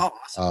module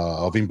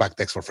of Impact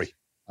X for free.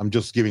 I'm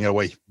just giving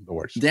away the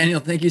words.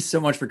 Daniel, thank you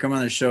so much for coming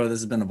on the show. This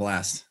has been a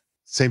blast.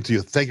 Same to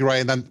you. Thank you,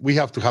 Ryan. And we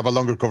have to have a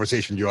longer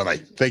conversation, you and I.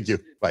 Thank you.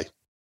 Bye.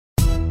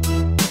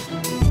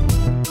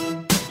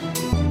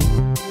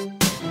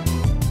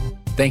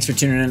 Thanks for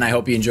tuning in. I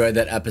hope you enjoyed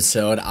that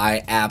episode.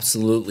 I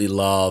absolutely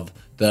love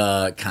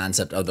the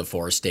concept of the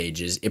 4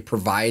 stages. It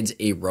provides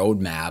a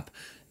roadmap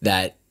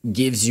that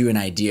gives you an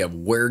idea of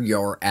where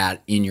you're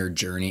at in your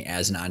journey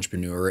as an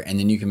entrepreneur, and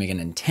then you can make an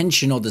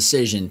intentional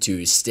decision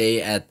to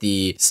stay at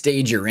the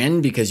stage you're in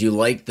because you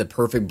like the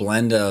perfect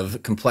blend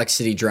of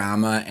complexity,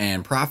 drama,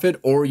 and profit,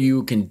 or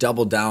you can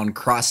double down,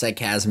 cross that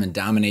chasm, and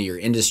dominate your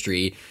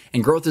industry.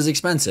 And growth is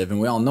expensive, and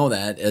we all know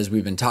that as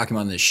we've been talking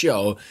about in this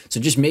show. So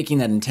just making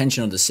that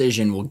intentional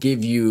decision will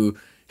give you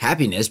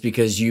happiness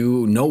because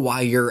you know why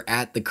you're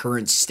at the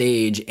current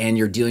stage and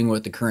you're dealing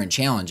with the current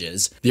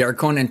challenges. The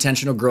Arkona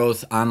Intentional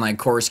Growth online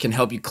course can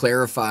help you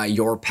clarify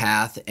your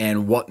path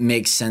and what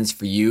makes sense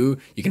for you.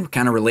 You can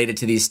kind of relate it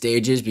to these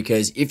stages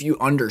because if you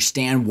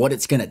understand what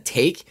it's going to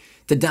take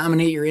to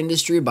dominate your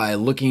industry by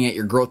looking at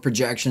your growth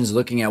projections,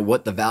 looking at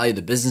what the value of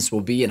the business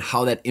will be and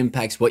how that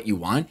impacts what you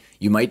want,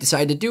 you might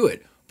decide to do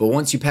it. But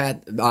once you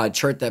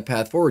chart that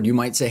path forward, you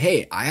might say,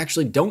 hey, I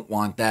actually don't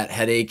want that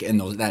headache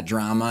and that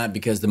drama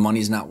because the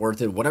money's not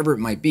worth it, whatever it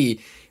might be.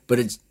 But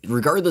it's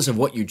regardless of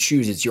what you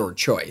choose, it's your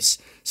choice.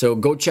 So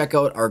go check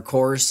out our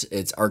course.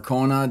 It's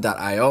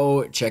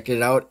arkona.io. Check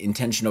it out,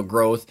 Intentional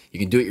Growth. You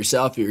can do it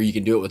yourself or you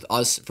can do it with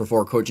us for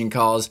 4 coaching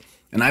calls.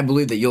 And I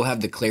believe that you'll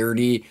have the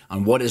clarity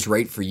on what is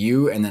right for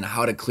you and then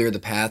how to clear the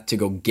path to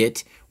go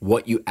get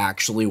what you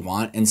actually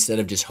want instead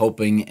of just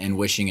hoping and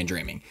wishing and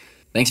dreaming.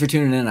 Thanks for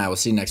tuning in. I will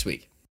see you next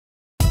week.